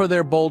 Known for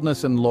their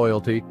boldness and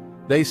loyalty,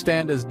 they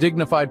stand as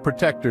dignified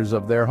protectors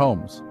of their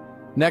homes.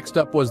 Next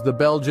up was the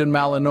Belgian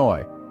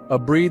Malinois, a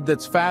breed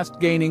that's fast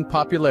gaining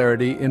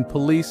popularity in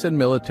police and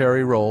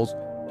military roles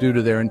due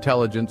to their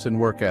intelligence and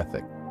work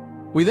ethic.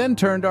 We then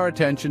turned our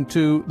attention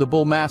to the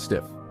Bull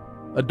Mastiff,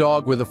 a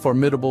dog with a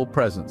formidable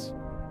presence.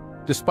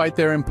 Despite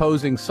their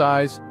imposing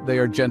size, they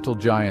are gentle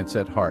giants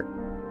at heart.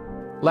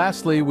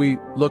 Lastly, we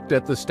looked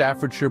at the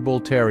Staffordshire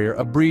Bull Terrier,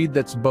 a breed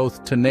that's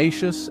both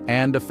tenacious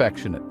and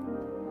affectionate.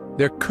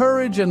 Their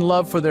courage and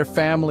love for their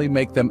family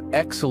make them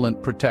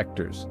excellent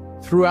protectors.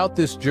 Throughout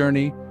this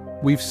journey,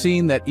 we've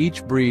seen that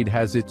each breed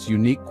has its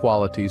unique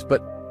qualities,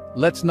 but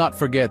let's not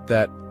forget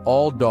that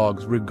all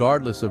dogs,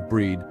 regardless of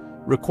breed,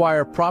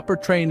 require proper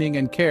training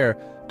and care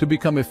to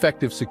become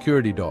effective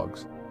security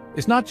dogs.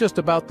 It's not just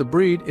about the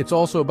breed, it's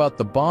also about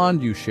the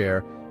bond you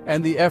share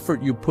and the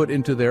effort you put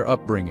into their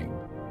upbringing.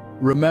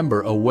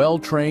 Remember, a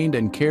well-trained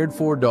and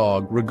cared-for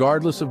dog,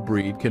 regardless of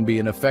breed, can be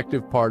an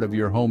effective part of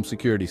your home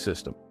security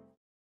system.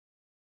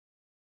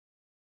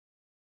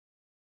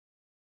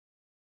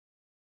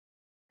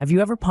 Have you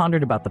ever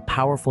pondered about the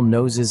powerful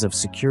noses of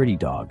security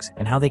dogs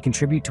and how they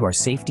contribute to our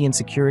safety and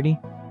security?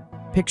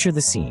 Picture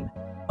the scene: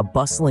 a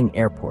bustling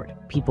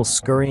airport, people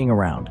scurrying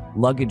around,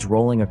 luggage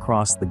rolling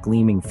across the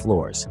gleaming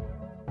floors.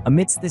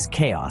 Amidst this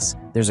chaos,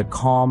 there's a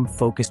calm,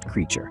 focused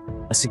creature,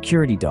 a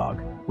security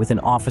dog with an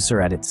officer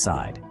at its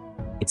side.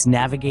 It's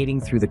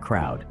navigating through the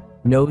crowd,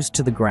 nose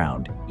to the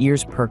ground,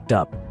 ears perked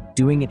up,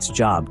 doing its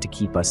job to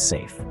keep us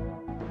safe.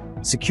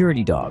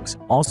 Security dogs,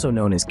 also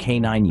known as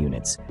canine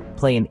units,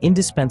 play an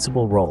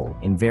indispensable role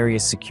in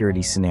various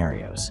security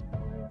scenarios.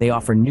 They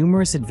offer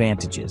numerous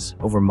advantages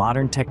over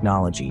modern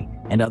technology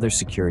and other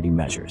security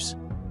measures.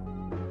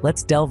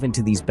 Let's delve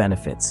into these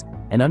benefits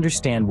and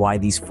understand why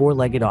these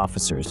four-legged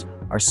officers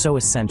are so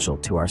essential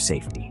to our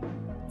safety.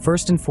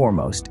 First and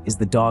foremost is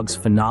the dog's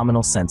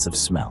phenomenal sense of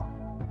smell.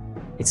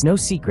 It's no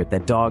secret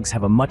that dogs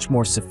have a much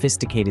more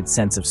sophisticated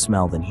sense of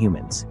smell than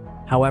humans.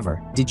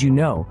 However, did you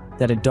know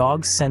that a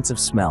dog's sense of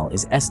smell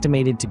is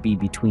estimated to be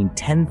between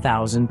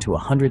 10,000 to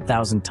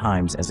 100,000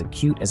 times as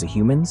acute as a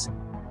human's?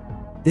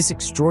 This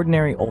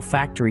extraordinary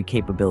olfactory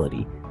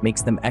capability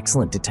makes them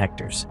excellent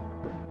detectors.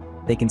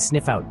 They can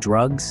sniff out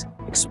drugs,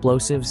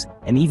 explosives,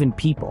 and even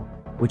people,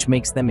 which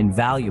makes them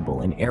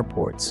invaluable in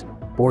airports,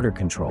 border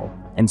control,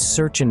 and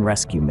search and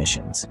rescue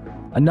missions.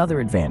 Another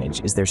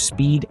advantage is their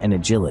speed and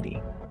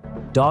agility.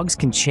 Dogs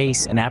can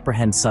chase and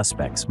apprehend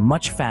suspects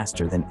much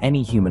faster than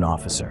any human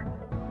officer.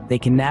 They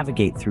can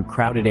navigate through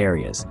crowded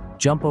areas,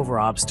 jump over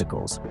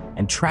obstacles,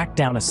 and track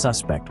down a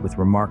suspect with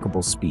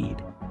remarkable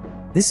speed.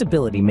 This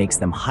ability makes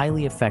them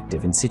highly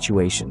effective in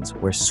situations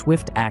where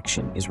swift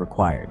action is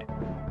required.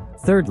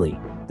 Thirdly,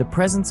 the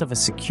presence of a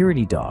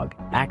security dog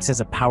acts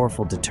as a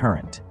powerful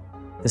deterrent.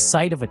 The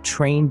sight of a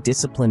trained,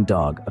 disciplined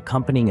dog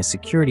accompanying a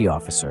security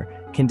officer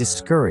can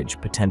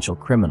discourage potential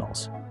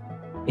criminals.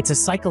 It's a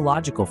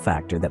psychological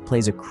factor that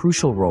plays a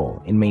crucial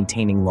role in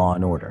maintaining law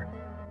and order.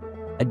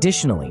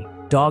 Additionally,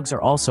 dogs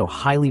are also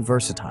highly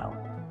versatile.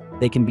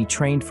 They can be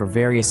trained for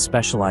various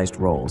specialized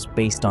roles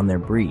based on their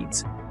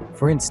breeds.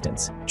 For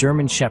instance,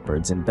 German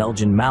Shepherds and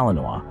Belgian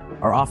Malinois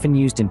are often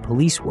used in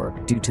police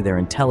work due to their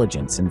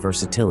intelligence and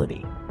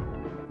versatility.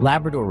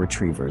 Labrador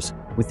Retrievers,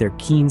 with their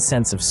keen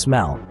sense of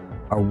smell,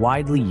 are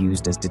widely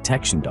used as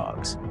detection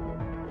dogs.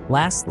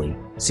 Lastly,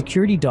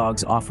 security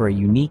dogs offer a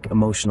unique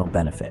emotional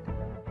benefit.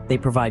 They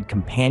provide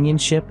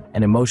companionship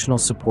and emotional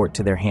support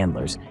to their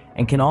handlers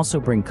and can also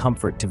bring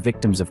comfort to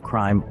victims of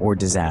crime or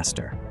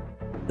disaster.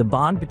 The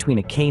bond between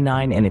a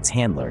canine and its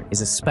handler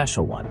is a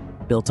special one,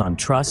 built on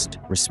trust,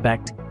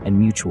 respect, and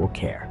mutual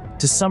care.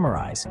 To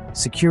summarize,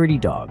 security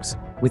dogs,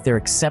 with their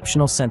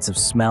exceptional sense of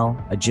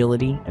smell,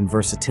 agility, and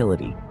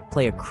versatility,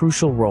 play a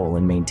crucial role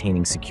in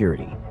maintaining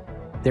security.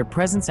 Their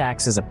presence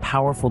acts as a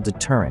powerful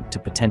deterrent to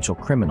potential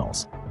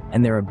criminals,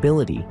 and their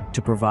ability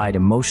to provide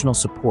emotional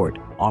support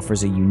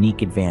offers a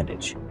unique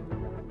advantage.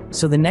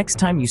 So the next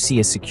time you see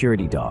a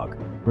security dog,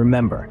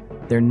 remember,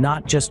 they're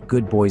not just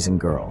good boys and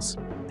girls.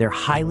 They're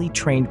highly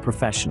trained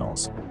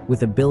professionals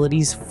with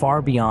abilities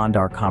far beyond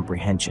our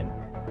comprehension,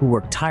 who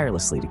work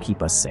tirelessly to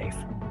keep us safe.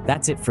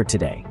 That's it for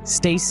today.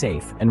 Stay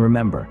safe, and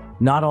remember,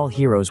 not all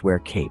heroes wear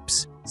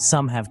capes.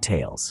 Some have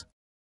tails.